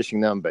ever finishing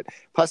them. But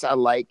plus I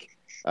like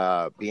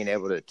being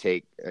able to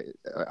take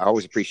I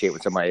always appreciate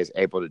when somebody is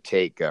able to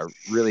take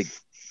really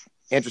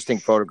interesting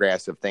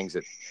photographs of things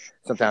that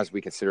sometimes we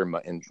consider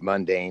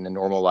mundane in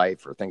normal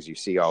life, or things you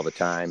see all the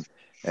time.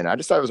 And I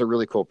just thought it was a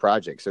really cool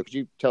project. So could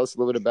you tell us a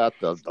little bit about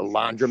the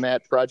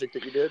laundromat project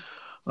that you did?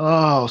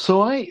 Oh,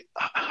 so I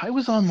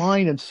was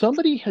online, and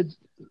somebody had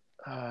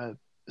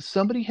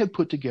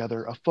put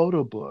together a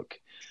photo book,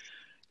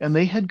 and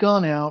they had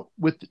gone out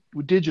with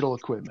digital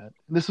equipment.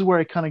 This is where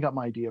I kind of got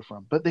my idea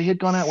from, but they had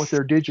gone out with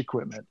their dig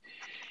equipment,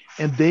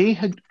 and they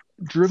had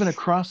driven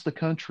across the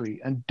country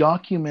and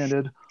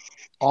documented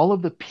all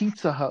of the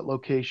Pizza Hut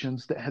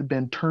locations that had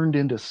been turned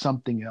into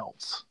something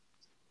else.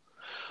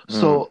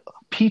 So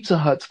Pizza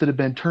Huts that had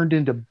been turned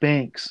into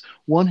banks.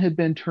 One had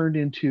been turned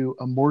into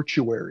a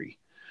mortuary.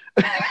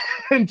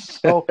 And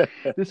so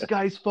this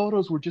guy's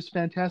photos were just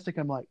fantastic.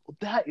 I'm like, well,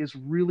 that is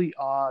really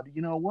odd.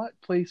 What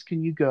place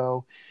can you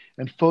go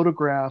and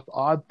photograph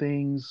odd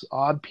things,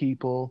 odd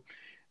people?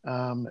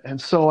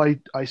 And so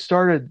I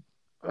started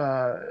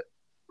a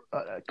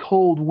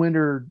cold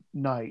winter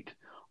night,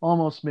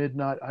 almost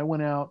midnight. I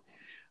went out,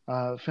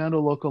 found a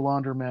local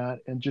laundromat,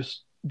 and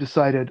just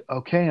decided,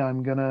 okay,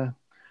 I'm gonna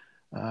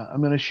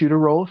I'm going to shoot a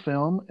roll of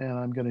film, and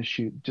I'm going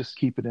to just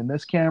keep it in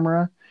this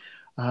camera.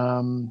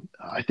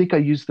 I think I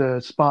used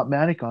the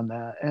Spotmatic on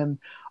that, and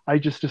I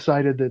just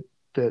decided that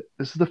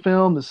this is the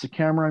film, this is the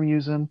camera I'm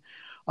using.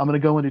 I'm going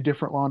to go into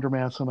different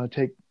laundromats. I'm going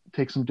to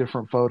take some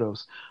different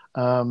photos.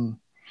 There's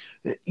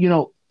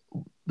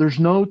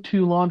no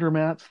two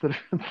laundromats that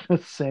are the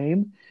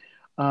same.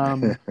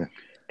 And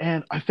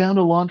I found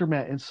a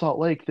laundromat in Salt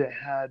Lake that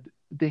had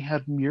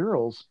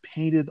murals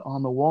painted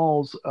on the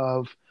walls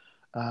of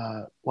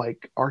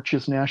like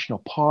Arches National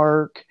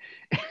Park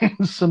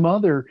and some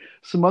other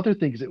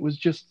things. It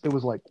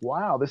was like,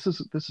 wow, this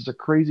is a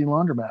crazy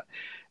laundromat.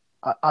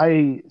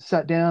 I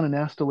sat down and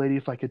asked a lady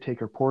if I could take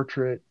her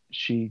portrait.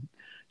 She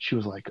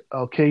was like,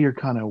 okay, you're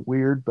kind of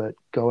weird, but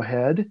go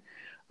ahead.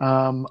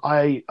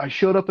 I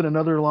showed up at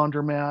another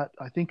laundromat,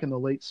 I think in the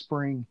late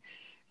spring,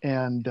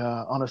 and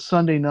on a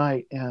Sunday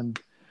night, and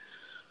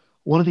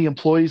one of the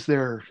employees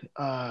there,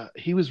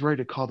 he was ready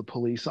to call the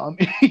police on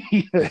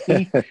me.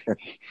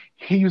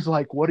 he was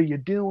like, "What are you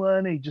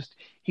doing?"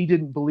 He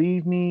didn't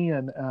believe me,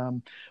 and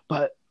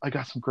but I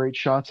got some great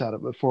shots out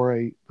of it before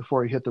he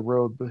hit the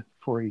road,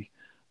 before he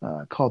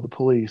called the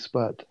police.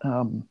 But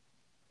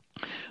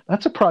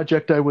that's a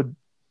project I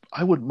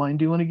wouldn't mind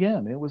doing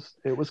again. It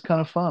was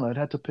kind of fun. I'd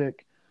have to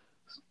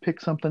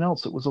pick something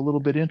else that was a little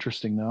bit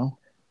interesting though.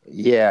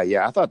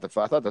 Yeah. I thought the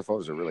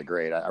photos were really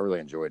great. I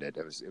really enjoyed it.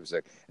 It's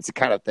the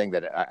kind of thing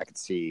that I could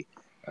see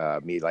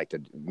me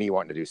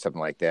wanting to do something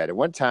like that. At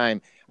one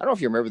time, I don't know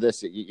if you remember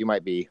this. You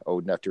might be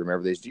old enough to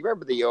remember this. Do you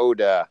remember the old?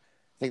 I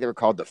think they were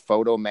called the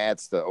photo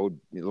mats, the old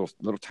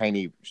little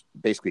tiny,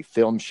 basically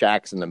film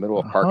shacks in the middle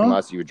of parking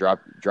lots. You would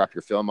drop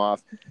your film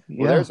off.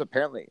 Well, there's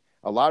apparently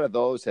a lot of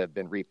those have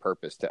been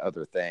repurposed to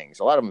other things.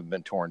 A lot of them have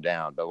been torn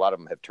down, but a lot of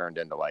them have turned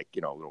into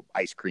little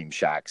ice cream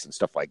shacks and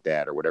stuff like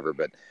that or whatever.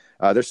 But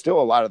there's still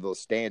a lot of those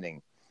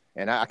standing.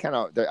 And I kind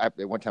of, at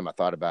one time I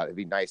thought about it'd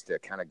be nice to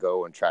kind of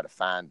go and try to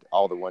find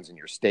all the ones in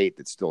your state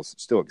that still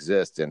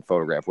exist and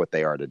photograph what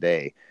they are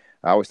today.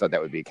 I always thought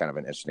that would be kind of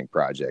an interesting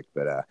project,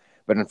 but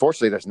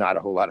unfortunately, there's not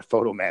a whole lot of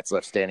photo mats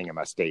left standing in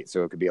my state,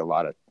 so it could be a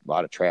lot of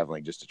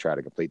traveling just to try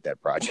to complete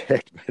that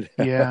project.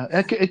 Yeah,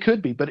 it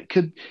could be, but it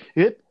could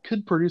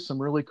produce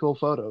some really cool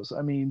photos.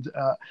 I mean,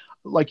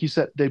 like you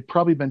said, they've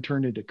probably been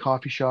turned into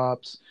coffee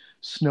shops,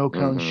 snow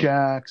cone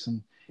shacks,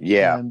 and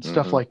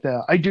stuff like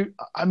that.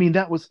 I mean,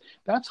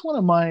 that's one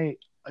of my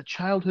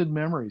childhood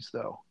memories,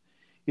 though,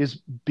 is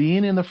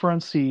being in the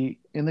front seat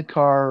in the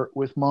car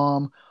with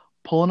mom,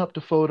 pulling up the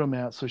photo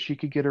mat so she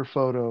could get her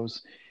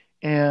photos,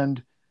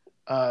 and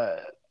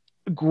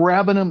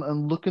grabbing them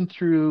and looking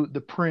through the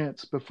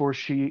prints before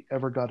she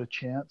ever got a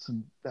chance,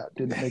 and that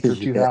didn't make her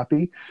too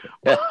happy.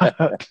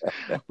 But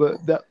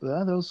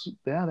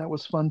that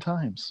was fun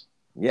times.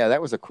 Yeah,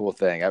 that was a cool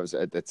thing. I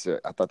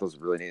thought those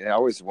were really neat. And I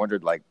always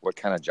wondered what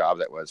kind of job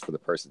that was for the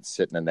person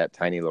sitting in that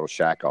tiny little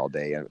shack all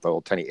day and with a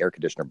little tiny air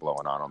conditioner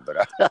blowing on them.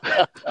 But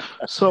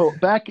so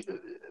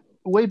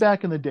way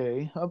back in the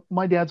day,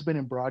 my dad's been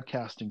in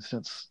broadcasting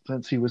since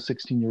he was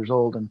 16 years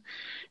old,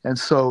 and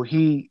so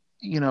he,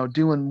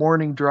 doing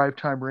morning drive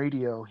time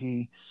radio,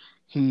 he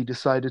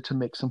decided to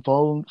make some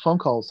phone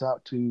calls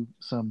out to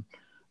some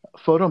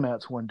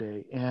photomats one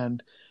day,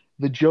 and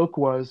the joke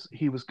was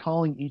he was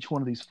calling each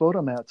one of these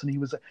photomats and he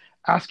was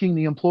asking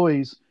the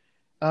employees,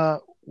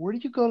 where do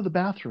you go to the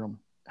bathroom?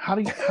 How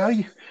do you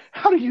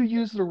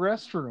use the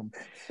restroom?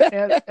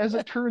 And as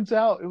it turns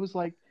out, it was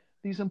like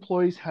these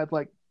employees had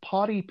like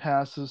potty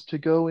passes to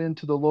go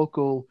into the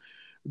local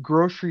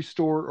grocery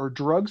store or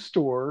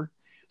drugstore.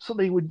 So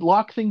they would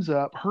lock things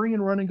up, hurry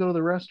and run and go to the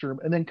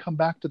restroom, and then come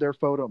back to their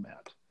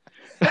photomat.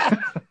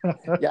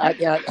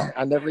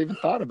 I never even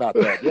thought about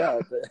that.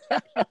 Yeah.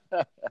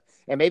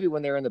 And maybe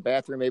when they were in the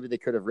bathroom, maybe they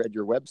could have read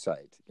your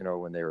website,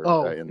 when they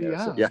were in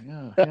there.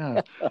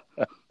 Yeah.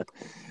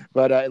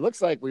 But it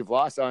looks like we've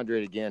lost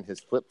Andre again. His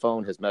flip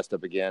phone has messed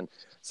up again.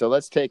 So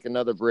let's take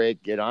another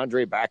break, get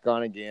Andre back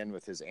on again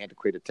with his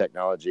antiquated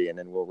technology, and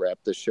then we'll wrap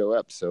this show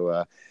up.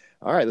 So,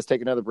 all right, let's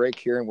take another break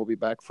here, and we'll be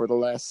back for the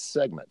last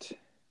segment.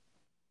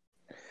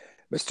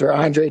 Mr.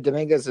 Andre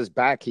Dominguez is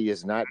back. He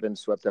has not been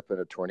swept up in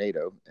a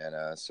tornado,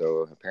 and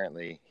so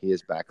apparently he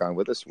is back on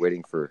with us,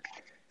 waiting for.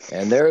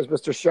 And there's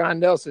Mr. Sean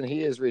Nelson.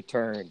 He is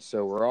returned.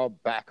 So we're all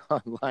back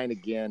online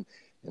again,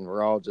 and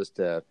we're all just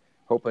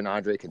hoping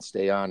Andre can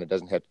stay on and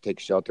doesn't have to take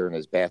shelter in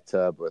his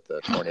bathtub with a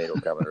tornado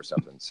coming or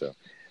something. So,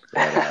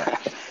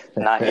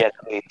 not yet.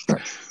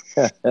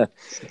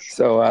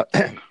 So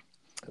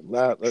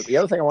the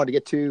other thing I wanted to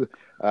get to,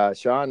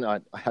 Sean,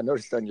 I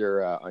noticed on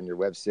your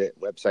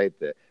website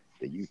that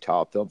the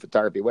Utah Film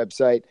Photography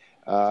website,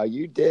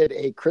 you did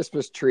a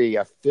Christmas tree,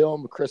 a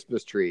film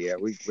Christmas tree.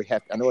 We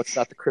have. I know it's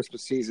not the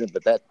Christmas season,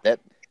 but that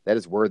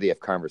is worthy of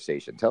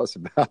conversation. Tell us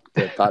about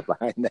the thought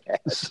behind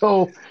that.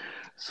 So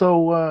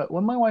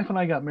when my wife and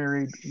I got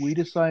married, we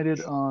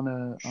decided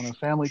on a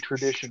family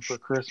tradition for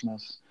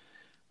Christmas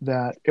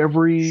that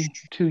every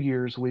 2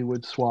 years we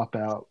would swap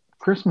out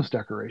Christmas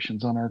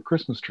decorations on our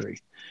Christmas tree,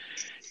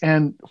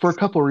 and for a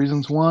couple of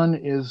reasons. One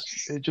is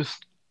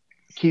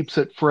keeps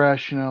it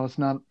fresh. It's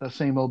not the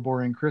same old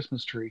boring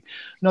Christmas tree.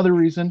 Another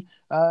reason,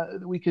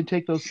 we can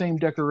take those same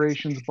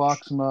decorations,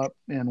 box them up,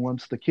 and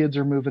once the kids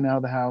are moving out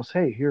of the house,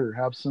 hey, here,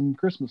 have some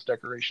Christmas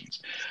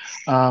decorations.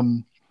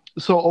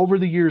 So over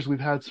the years,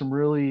 we've had some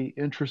really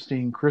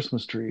interesting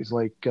Christmas trees.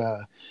 Like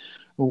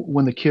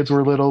when the kids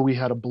were little, we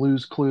had a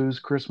Blue's Clues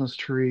Christmas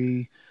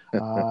tree.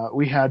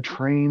 We had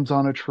trains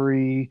on a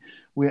tree.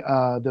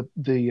 The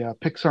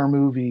Pixar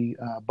movie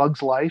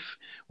Bug's Life.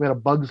 We had a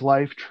Bug's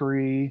Life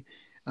tree.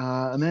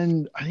 And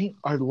then I think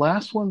our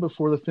last one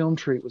before the film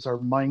tree was our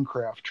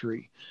Minecraft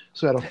tree.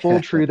 So I had a full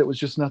tree that was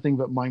just nothing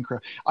but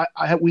Minecraft.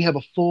 We have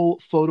a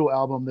full photo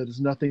album that is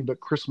nothing but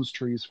Christmas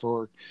trees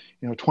for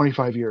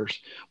 25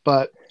 years.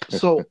 But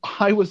so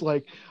I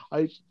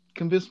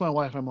convinced my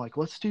wife. I'm like,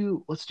 let's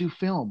do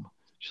film.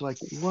 She's like,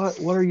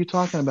 what are you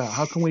talking about?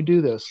 How can we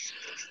do this?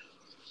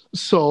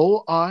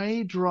 So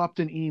I dropped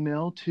an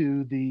email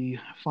to the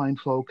fine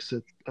folks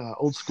at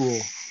Old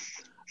School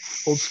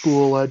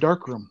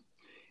Darkroom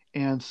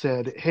and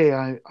said, hey,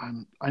 I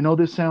know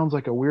this sounds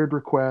like a weird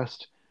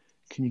request.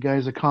 Can you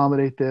guys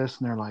accommodate this?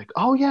 And they're like,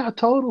 oh yeah,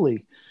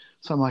 totally.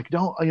 So I'm like,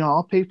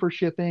 I'll pay for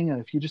shipping.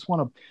 And if you just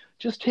want to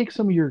just take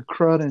some of your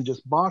crud and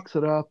just box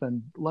it up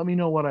and let me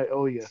know what I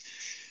owe you.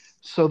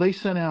 So they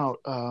sent out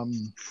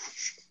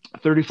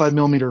 35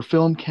 millimeter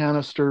film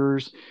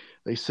canisters.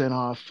 They sent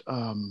off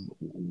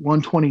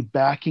 120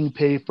 backing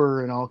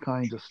paper and all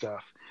kinds of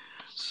stuff.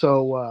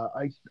 So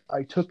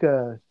I took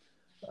a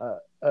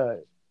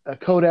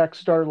Kodak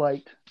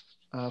Starlight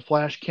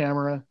flash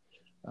camera,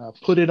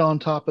 put it on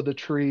top of the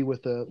tree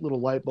with a little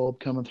light bulb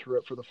coming through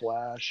it for the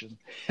flash,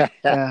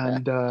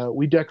 and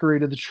we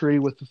decorated the tree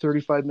with the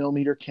 35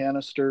 millimeter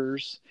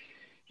canisters,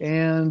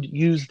 and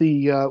used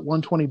the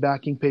 120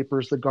 backing paper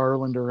as the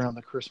garland around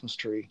the Christmas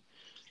tree.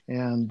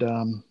 And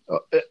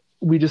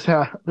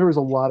there was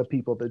a lot of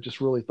people that just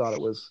really thought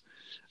it was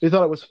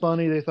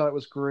funny. They thought it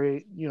was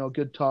great,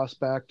 good toss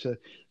back to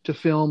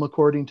film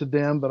according to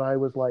them. But I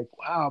was like,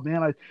 wow,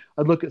 man,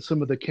 I'd look at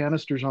some of the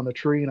canisters on the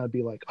tree and I'd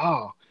be like,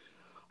 oh,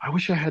 I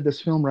wish I had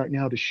this film right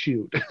now to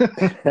shoot.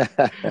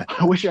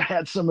 I wish I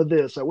had some of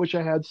this. I wish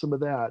I had some of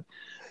that.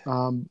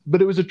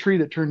 But it was a tree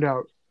that turned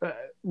out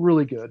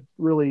really good,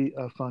 really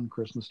a fun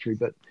Christmas tree.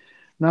 But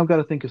now I've got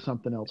to think of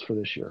something else for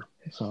this year.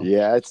 So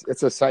yeah,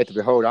 it's a sight to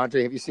behold.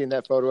 Andre, have you seen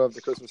that photo of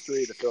the Christmas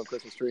tree, the film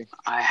Christmas tree?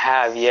 I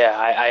have, yeah.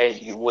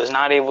 I was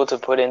not able to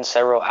put in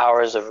several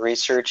hours of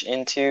research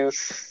into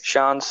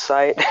Sean's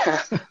site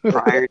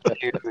prior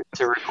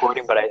to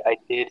recording, but I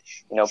did,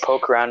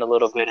 poke around a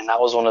little bit, and that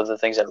was one of the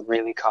things that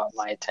really caught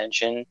my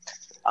attention.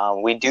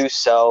 We do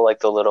sell like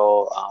the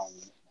little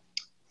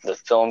the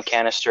film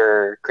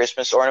canister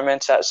Christmas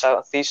ornaments at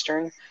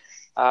Southeastern.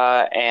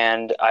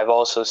 And I've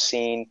also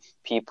seen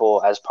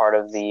people as part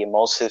of the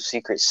Emulsive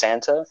Secret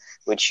Santa,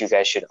 which you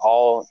guys should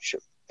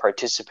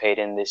participate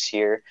in this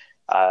year.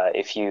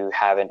 If you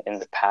haven't in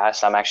the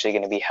past, I'm actually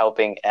going to be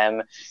helping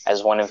M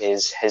as one of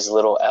his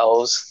little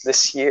elves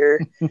this year.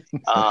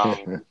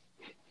 But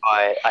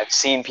I've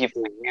seen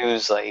people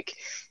use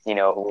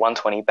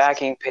 120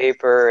 backing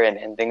paper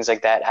and things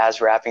like that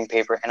as wrapping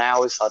paper. And I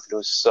always thought that it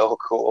was so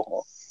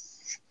cool.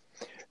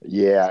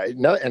 Yeah,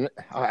 no, and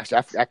I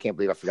can't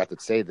believe I forgot to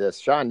say this.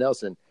 Sean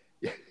Nelson,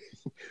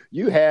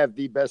 you have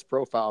the best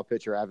profile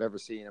picture I've ever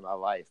seen in my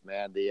life,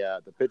 man.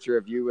 The picture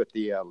of you with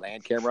the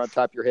land camera on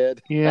top of your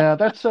head. Yeah,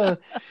 that's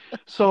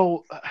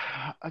so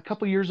a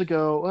couple years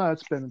ago,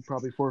 it's been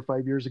probably 4 or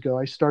 5 years ago,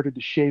 I started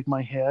to shave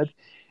my head.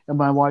 And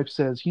my wife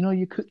says,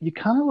 you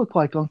kind of look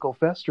like Uncle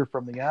Fester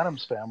from the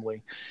Addams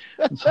Family.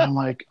 And so I'm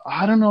like,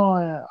 I don't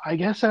know. I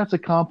guess that's a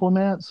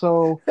compliment.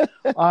 So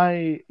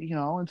I,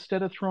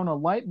 instead of throwing a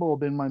light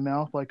bulb in my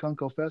mouth like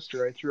Uncle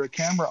Fester, I threw a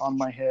camera on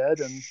my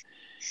head.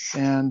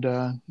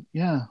 And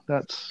yeah,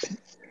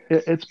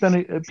 it's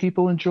been,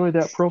 people enjoy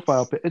that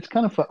profile. It's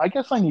kind of fun. I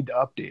guess I need to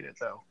update it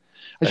though.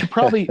 I should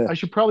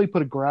probably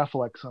put a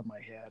Graflex on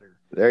my head.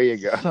 There you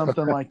go.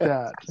 Something like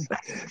that.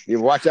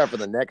 You watch out for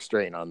the neck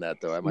strain on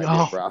that, though. That might be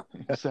a problem.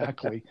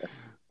 Exactly.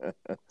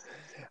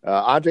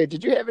 Andre,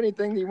 did you have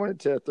anything that you wanted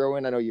to throw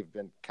in? I know you've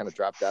been kind of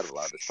dropped out of a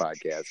lot of this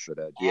podcast, but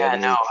do you have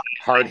any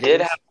hard hitters? I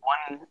did have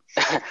one.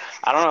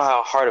 I don't know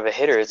how hard of a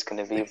hitter it's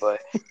going to be, but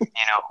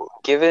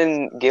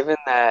given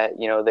that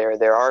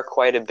there are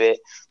quite a bit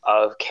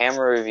of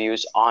camera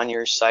reviews on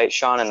your site,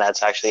 Sean, and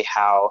that's actually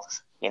how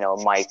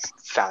Mike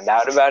found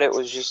out about it,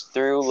 was just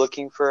through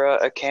looking for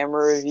a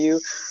camera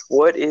review.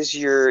 What is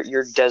your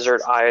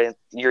desert island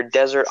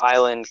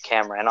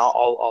camera? And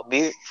I'll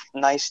be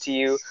nice to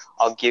you.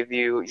 I'll give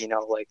you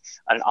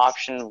an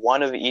option,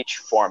 one of each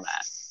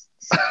format.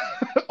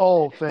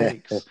 Oh,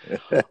 thanks.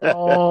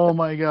 Oh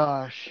my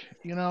gosh.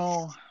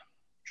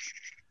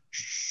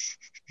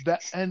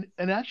 That and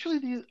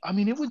actually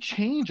it would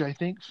change, I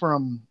think,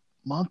 from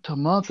month to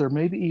month, or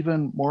maybe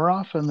even more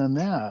often than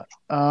that.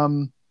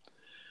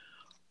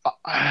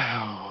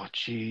 Oh,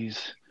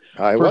 geez.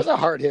 It was a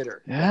hard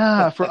hitter.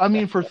 Yeah.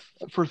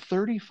 For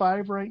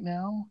 35 right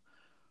now,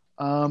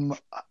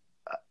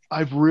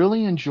 I've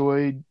really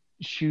enjoyed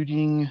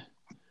shooting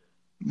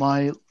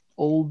my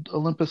old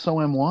Olympus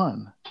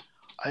OM1.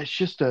 it's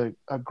just a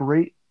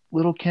great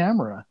little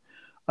camera.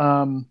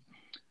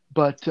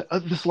 But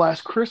this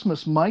last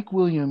Christmas, Mike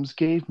Williams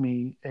gave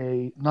me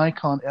a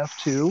Nikon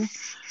F2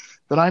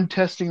 that I'm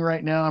testing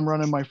right now. I'm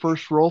running my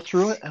first roll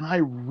through it, and I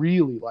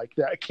really like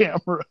that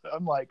camera.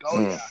 I'm like,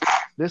 oh yeah,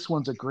 this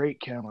one's a great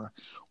camera.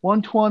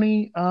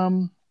 120.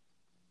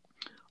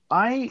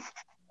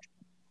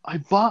 I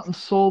bought and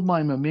sold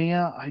my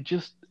Mamiya.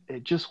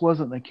 It just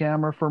wasn't the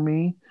camera for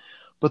me.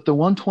 But the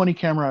 120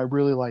 camera I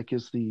really like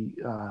is the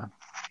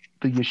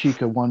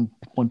Yashica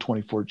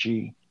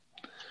 124G.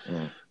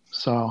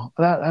 So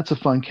that's a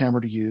fun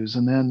camera to use.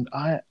 And then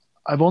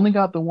I've only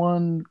got the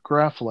one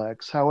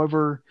Graflex.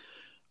 However,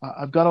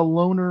 I've got a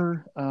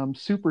Loner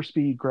super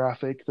speed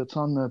graphic that's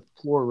on the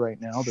floor right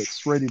now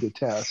that's ready to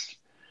test.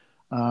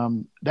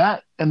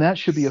 That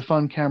should be a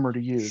fun camera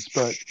to use.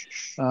 But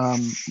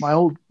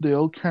the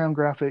old Crown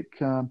Graphic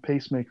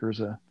Pacemaker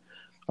is a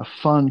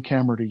fun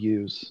camera to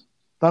use.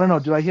 I don't know.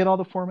 Did I hit all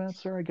the formats,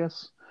 sir? I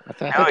guess.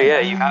 Oh yeah,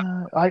 you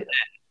have.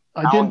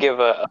 I'll give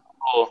a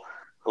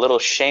little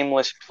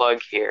shameless plug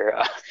here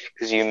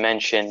because you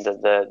mentioned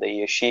the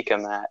Yashica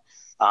mat.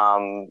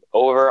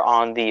 Over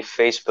on the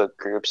Facebook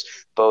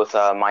groups, both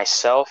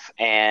myself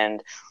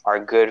and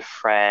our good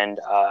friend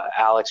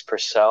Alex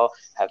Purcell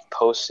have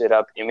posted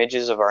up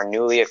images of our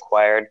newly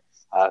acquired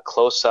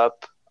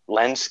close-up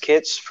lens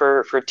kits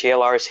for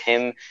TLRs.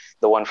 Him,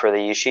 the one for the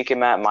Yashica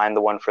mat, mine, the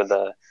one for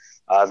the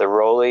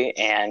Rolly.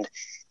 And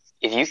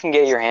if you can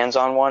get your hands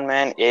on one,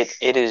 man, it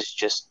is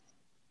just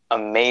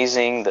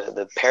amazing.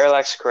 The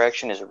parallax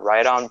correction is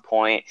right on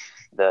point.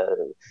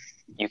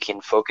 You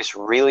can focus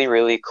really,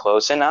 really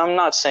close. And I'm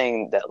not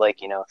saying that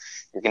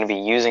you're going to be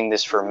using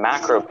this for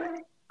macro.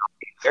 You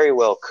very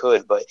well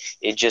could, but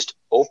it just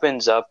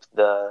opens up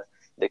the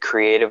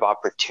creative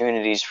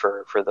opportunities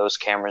for those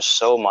cameras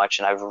so much,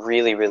 and I've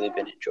really, really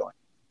been enjoying.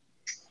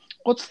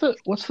 What's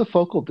the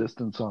focal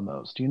distance on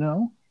those? Do you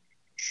know?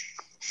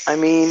 I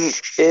mean,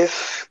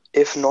 if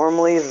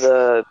normally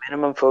the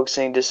minimum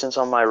focusing distance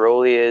on my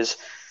Rolly is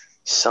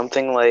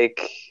something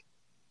like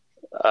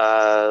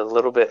a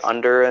little bit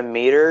under a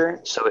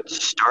meter, so it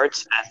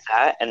starts at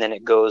that and then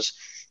it goes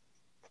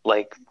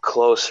like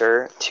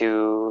closer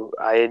to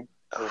I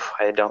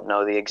don't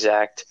know the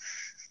exact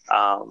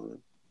I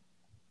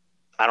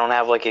don't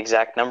have like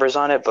exact numbers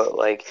on it, but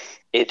like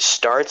it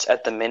starts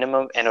at the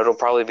minimum, and it'll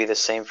probably be the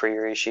same for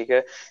your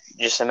Yashica.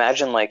 Just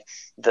imagine like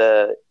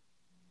the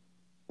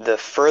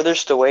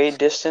furthest away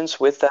distance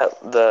with that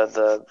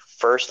the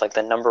first, like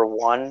the number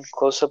one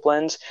close-up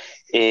lens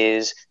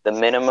is the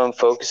minimum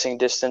focusing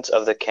distance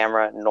of the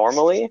camera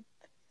normally,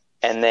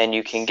 and then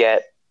you can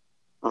get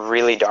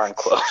really darn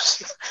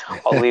close.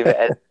 I'll leave it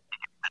at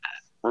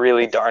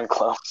really darn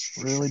close.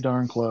 Really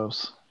darn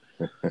close.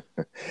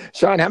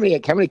 Sean, how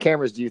many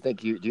cameras do you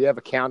think do you have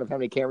a count of how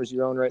many cameras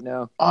you own right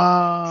now?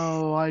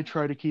 Oh, I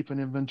try to keep an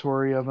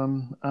inventory of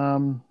them.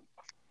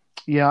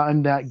 Yeah,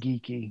 I'm that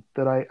geeky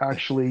that I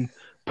actually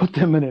put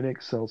them in an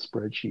Excel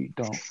spreadsheet.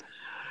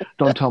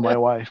 Don't tell my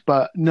wife.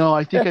 But no,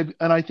 I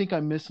think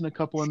I'm missing a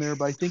couple in there,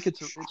 but I think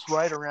it's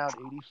right around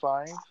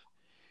 85.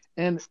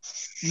 And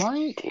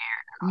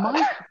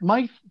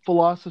my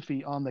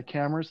philosophy on the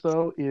cameras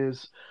though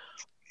is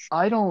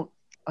I don't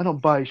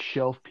buy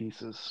shelf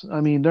pieces. I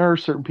mean, there are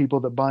certain people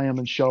that buy them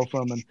and shelf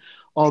them and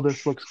all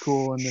this looks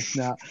cool and this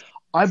and that.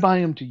 I buy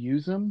them to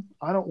use them.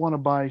 I don't want to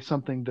buy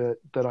something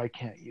that I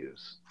can't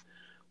use.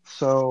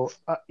 So,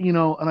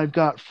 and I've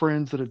got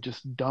friends that have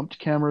just dumped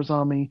cameras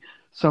on me.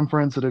 Some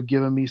friends that have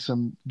given me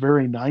some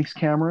very nice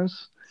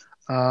cameras.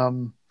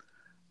 And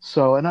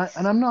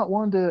I'm not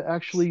one to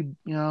actually,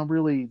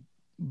 really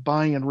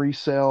buy and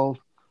resell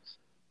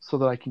so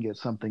that I can get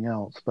something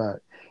else.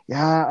 But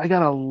yeah, I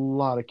got a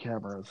lot of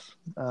cameras.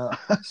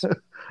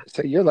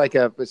 So you're like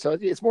so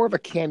it's more of a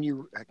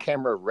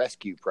camera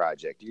rescue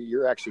project.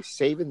 You're actually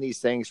saving these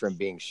things from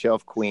being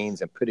shelf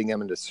queens and putting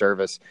them into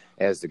service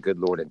as the good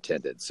Lord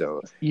intended.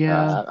 So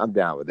yeah, I'm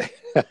down with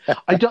it.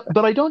 I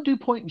don't do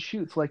point and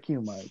shoots like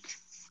you, Mike.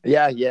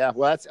 Yeah.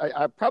 Well, that's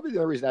I probably the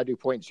only reason I do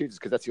point and shoots is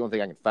because that's the only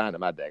thing I can find in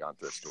my daggone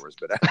thrift stores.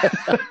 But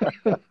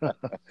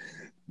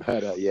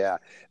yeah,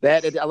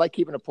 I like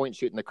keeping a point and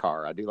shoot in the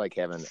car. I do like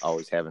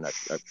always having a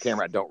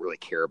camera I don't really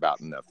care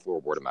about in the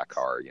floorboard of my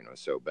car,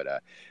 So, but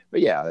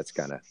yeah, that's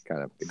kind of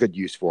a good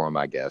use for them,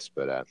 I guess.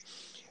 But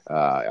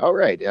all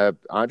right,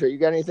 Andre, you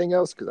got anything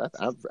else? Because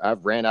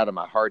I've ran out of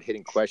my hard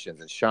hitting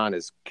questions, and Sean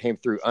came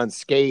through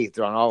unscathed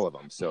on all of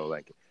them. So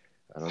I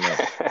don't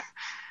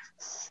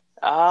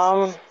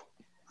know.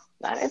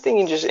 Not anything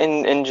in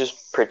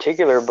just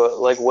particular, but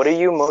like, what are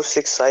you most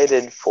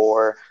excited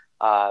for?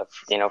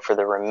 For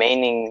the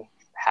remaining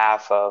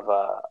half of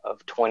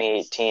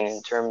 2018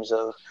 in terms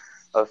of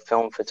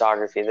film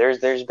photography.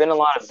 There's been a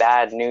lot of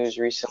bad news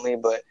recently,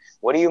 but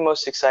what are you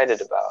most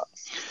excited about?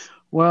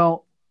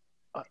 Well,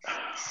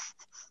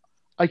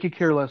 I could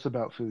care less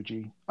about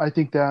Fuji. I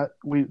think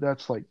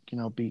that's like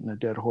beating a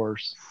dead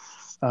horse.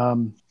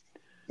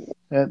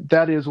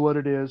 That is what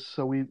it is.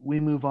 So we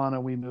move on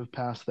and we move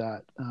past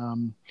that.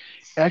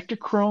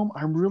 Ektachrome,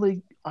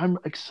 I'm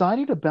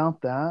excited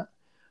about that.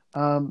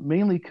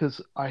 mainly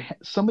because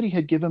somebody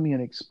had given me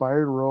an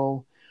expired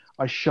roll.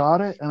 I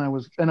shot it,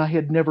 and I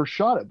had never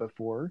shot it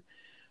before,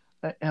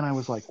 and I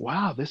was like,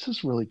 wow, this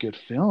is really good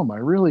film. I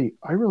really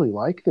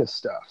like this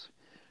stuff.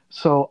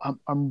 So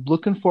I'm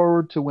looking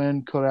forward to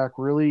when Kodak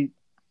really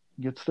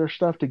gets their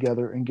stuff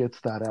together and gets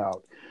that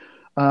out.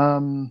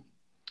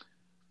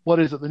 What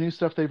is it? The new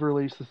stuff they've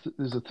released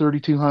is a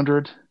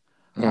 3200.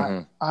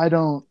 Mm-hmm. I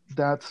don't.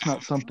 That's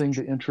not something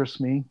that interests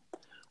me.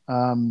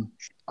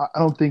 I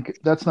don't think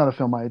that's not a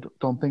film I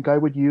don't think I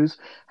would use.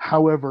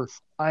 However,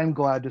 I'm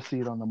glad to see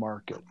it on the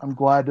market. I'm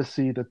glad to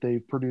see that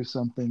they've produced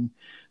something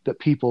that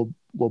people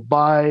will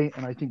buy,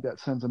 and I think that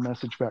sends a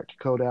message back to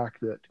Kodak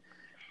that,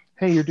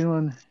 hey, you're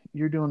doing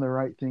the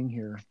right thing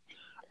here.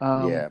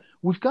 Yeah.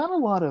 We've got a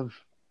lot of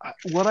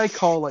what I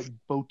call like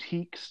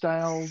boutique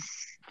style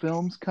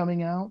films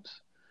coming out.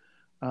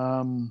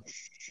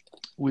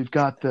 We've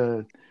got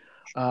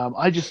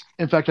I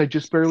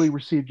just barely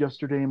received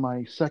yesterday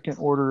my second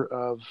order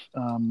of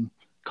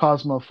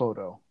Cosmo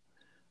Photo.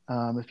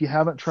 If you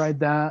haven't tried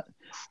that,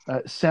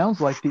 it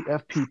sounds like the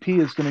FPP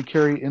is going to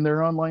carry in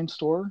their online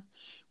store,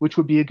 which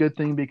would be a good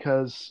thing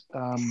because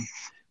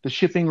the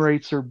shipping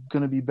rates are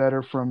going to be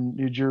better from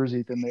New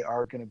Jersey than they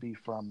are going to be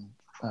from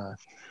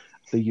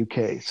the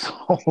UK.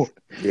 So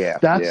Yeah.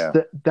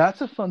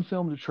 that's a fun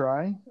film to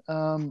try.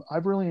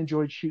 I've really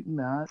enjoyed shooting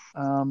that.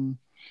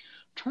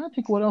 Trying to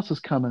think what else is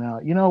coming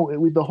out.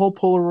 With the whole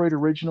Polaroid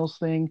Originals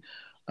thing,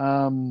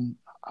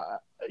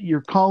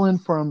 you're calling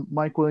from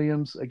Mike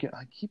Williams again.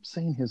 I keep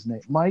saying his name.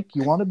 Mike,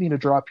 you wanted me to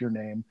drop your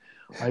name.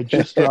 I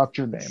just dropped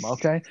your name.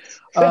 Okay.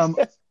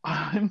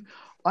 I'm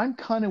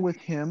kind of with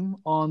him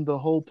on the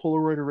whole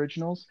Polaroid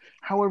Originals.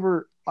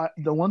 However,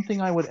 the one thing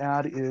I would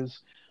add is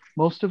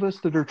most of us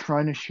that are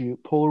trying to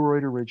shoot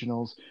Polaroid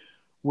Originals,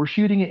 we're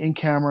shooting it in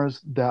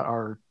cameras that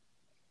are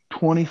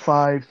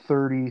 25,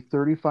 30,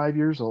 35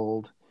 years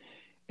old.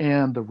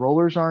 And the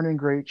rollers aren't in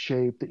great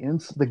shape.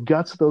 The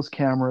guts of those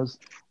cameras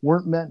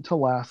weren't meant to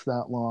last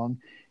that long.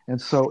 And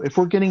so if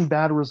we're getting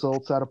bad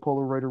results out of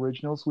Polaroid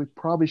Originals, we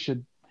probably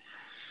should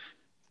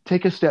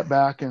take a step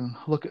back and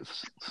look at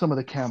some of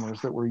the cameras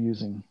that we're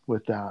using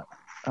with that.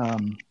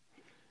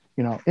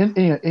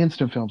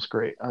 Instant film's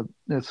great.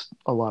 It's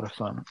a lot of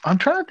fun. I'm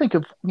trying to think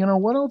of,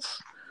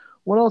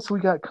 what else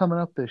we got coming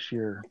up this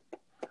year.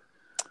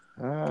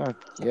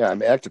 Yeah, I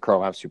mean,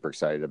 Ektachrome, I'm super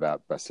excited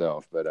about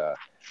myself, but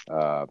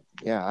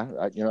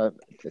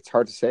it's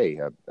hard to say.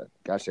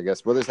 Gosh, I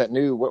guess there's that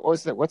new.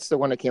 What's the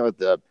one that came out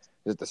with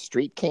is it the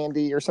street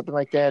candy or something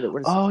like that?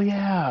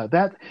 Yeah,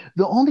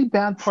 the only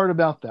bad part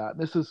about that.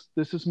 This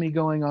is me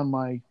going on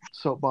my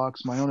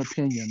soapbox, my own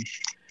opinion,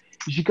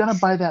 is you got to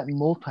buy that in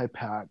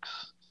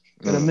multi-packs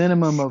at a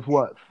minimum of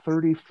what,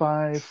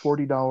 $35,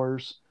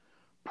 $40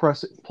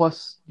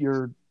 plus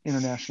your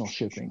international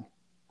shipping.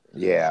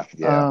 Yeah.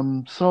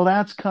 So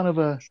that's kind of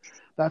a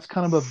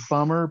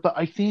bummer, but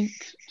I think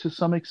to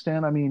some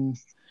extent, I mean,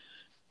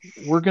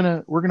 we're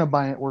gonna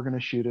buy it, we're gonna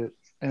shoot it,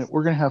 and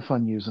we're gonna have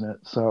fun using it.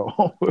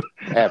 So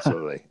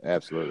absolutely.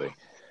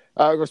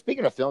 Well,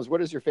 speaking of films, what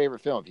is your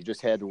favorite film? If you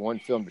just had one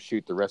film to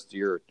shoot the rest of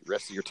your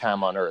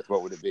time on Earth,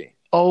 what would it be?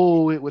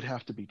 Oh, it would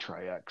have to be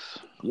Tri-X.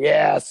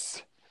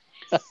 Yes.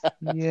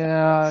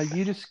 Yeah,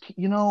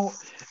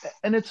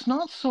 and it's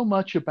not so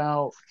much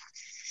about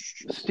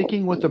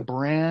sticking with a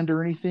brand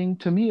or anything.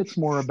 To me, it's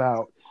more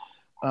about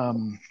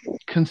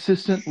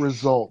consistent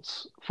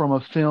results from a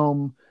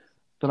film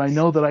that I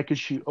know that I could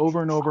shoot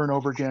over and over and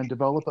over again,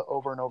 develop it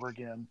over and over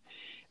again.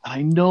 And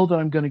I know that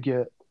I'm going to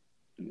get,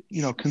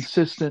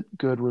 consistent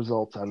good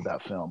results out of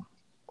that film.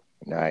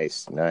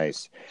 Nice.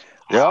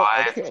 Well,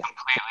 I completely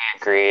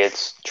agree.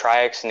 It's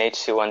Tri-X and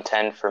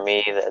HC-110 for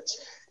me.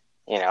 That's,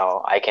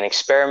 I can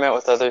experiment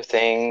with other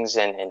things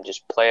and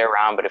just play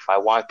around. But if I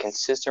want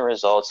consistent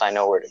results, I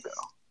know where to go.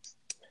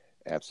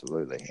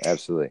 Absolutely.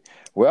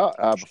 Well,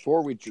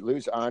 before we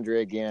lose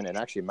Andre again, and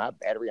actually my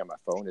battery on my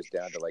phone is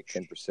down to like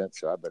 10%,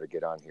 so I better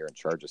get on here and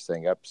charge this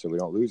thing up so we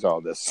don't lose all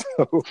this.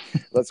 So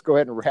let's go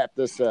ahead and wrap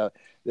this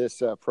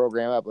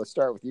program up. Let's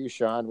start with you,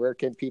 Sean. Where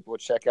can people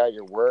check out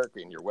your work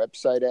and your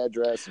website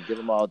address and give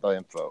them all the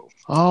info?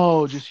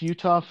 Oh, just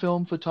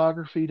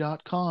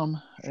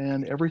UtahFilmPhotography.com,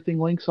 and everything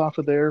links off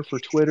of there for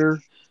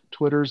Twitter.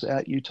 Twitter's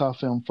at Utah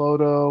Film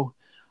Photo.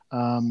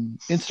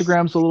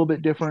 Instagram's a little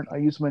bit different. I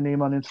use my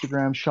name on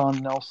Instagram,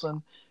 Sean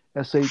Nelson,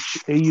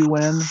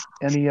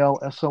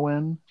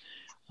 ShaunNelson.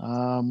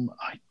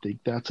 I think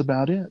that's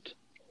about it.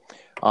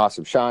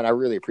 Awesome, Sean. I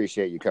really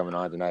appreciate you coming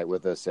on tonight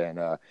with us and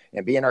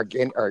being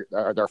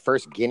our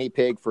first guinea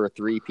pig for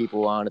 3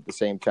 people on at the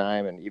same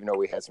time. And even though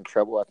we had some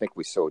trouble, I think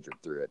we soldiered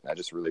through it. And I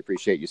just really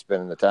appreciate you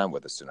spending the time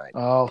with us tonight.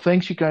 Oh,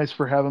 thanks you guys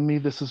for having me.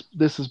 This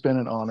has been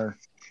an honor.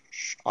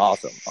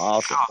 Awesome.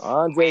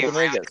 Andre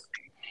Dominguez.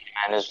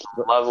 And it's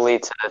lovely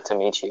to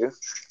meet you.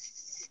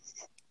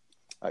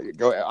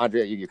 Go,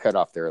 Andre. You cut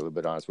off there a little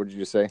bit on us. What did you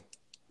just say?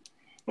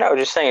 No,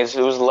 just saying it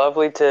was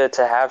lovely to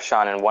have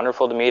Sean and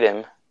wonderful to meet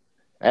him.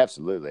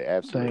 Absolutely.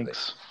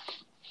 Thanks.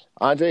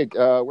 Andre,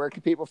 where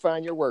can people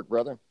find your work,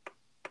 brother?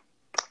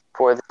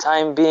 for the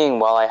time being,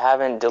 while I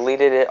haven't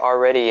deleted it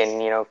already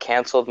and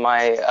canceled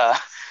my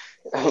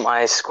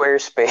my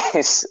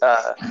Squarespace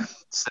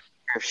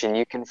subscription,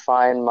 you can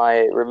find my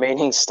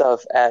remaining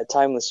stuff at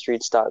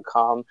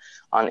timelessstreets.com,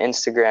 on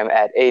Instagram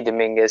at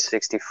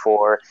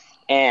adominguez64,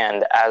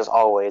 and as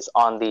always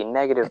on the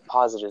Negative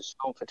Positives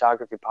Film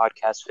Photography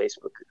Podcast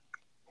Facebook group.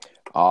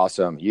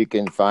 Awesome. You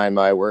can find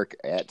my work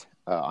at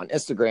on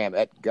Instagram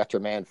at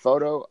Gutterman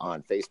Photo,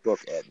 on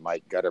Facebook at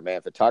Mike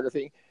Gutterman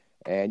Photography,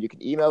 and you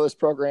can email this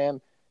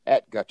program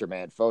at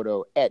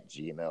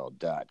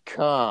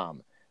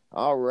guttermanphoto@gmail.com.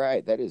 All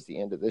right, that is the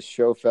end of this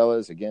show,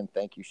 fellas. Again,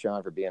 thank you,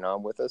 Sean, for being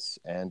on with us,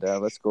 and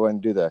let's go ahead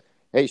and do the.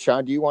 Hey,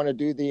 Sean, do you want to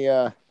do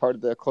the part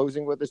of the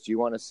closing with us? Do you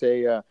want to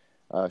say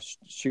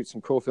shoot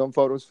some cool film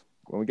photos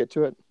when we get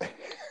to it?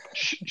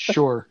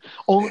 Sure,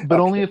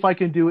 only if I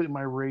can do it in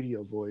my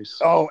radio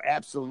voice. Oh,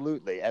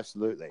 absolutely.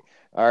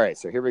 All right,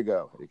 so here we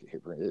go.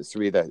 This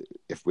will be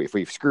if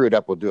we screw it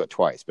up, we'll do it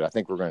twice, but I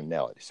think we're going to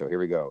nail it. So here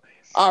we go.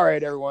 All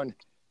right, everyone,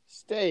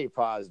 stay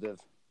positive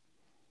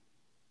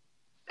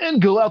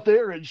and go out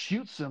there and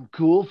shoot some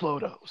cool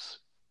photos.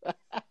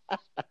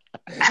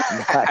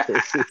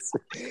 Nice.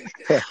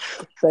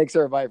 Thanks,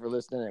 everybody, for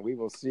listening, and we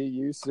will see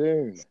you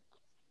soon.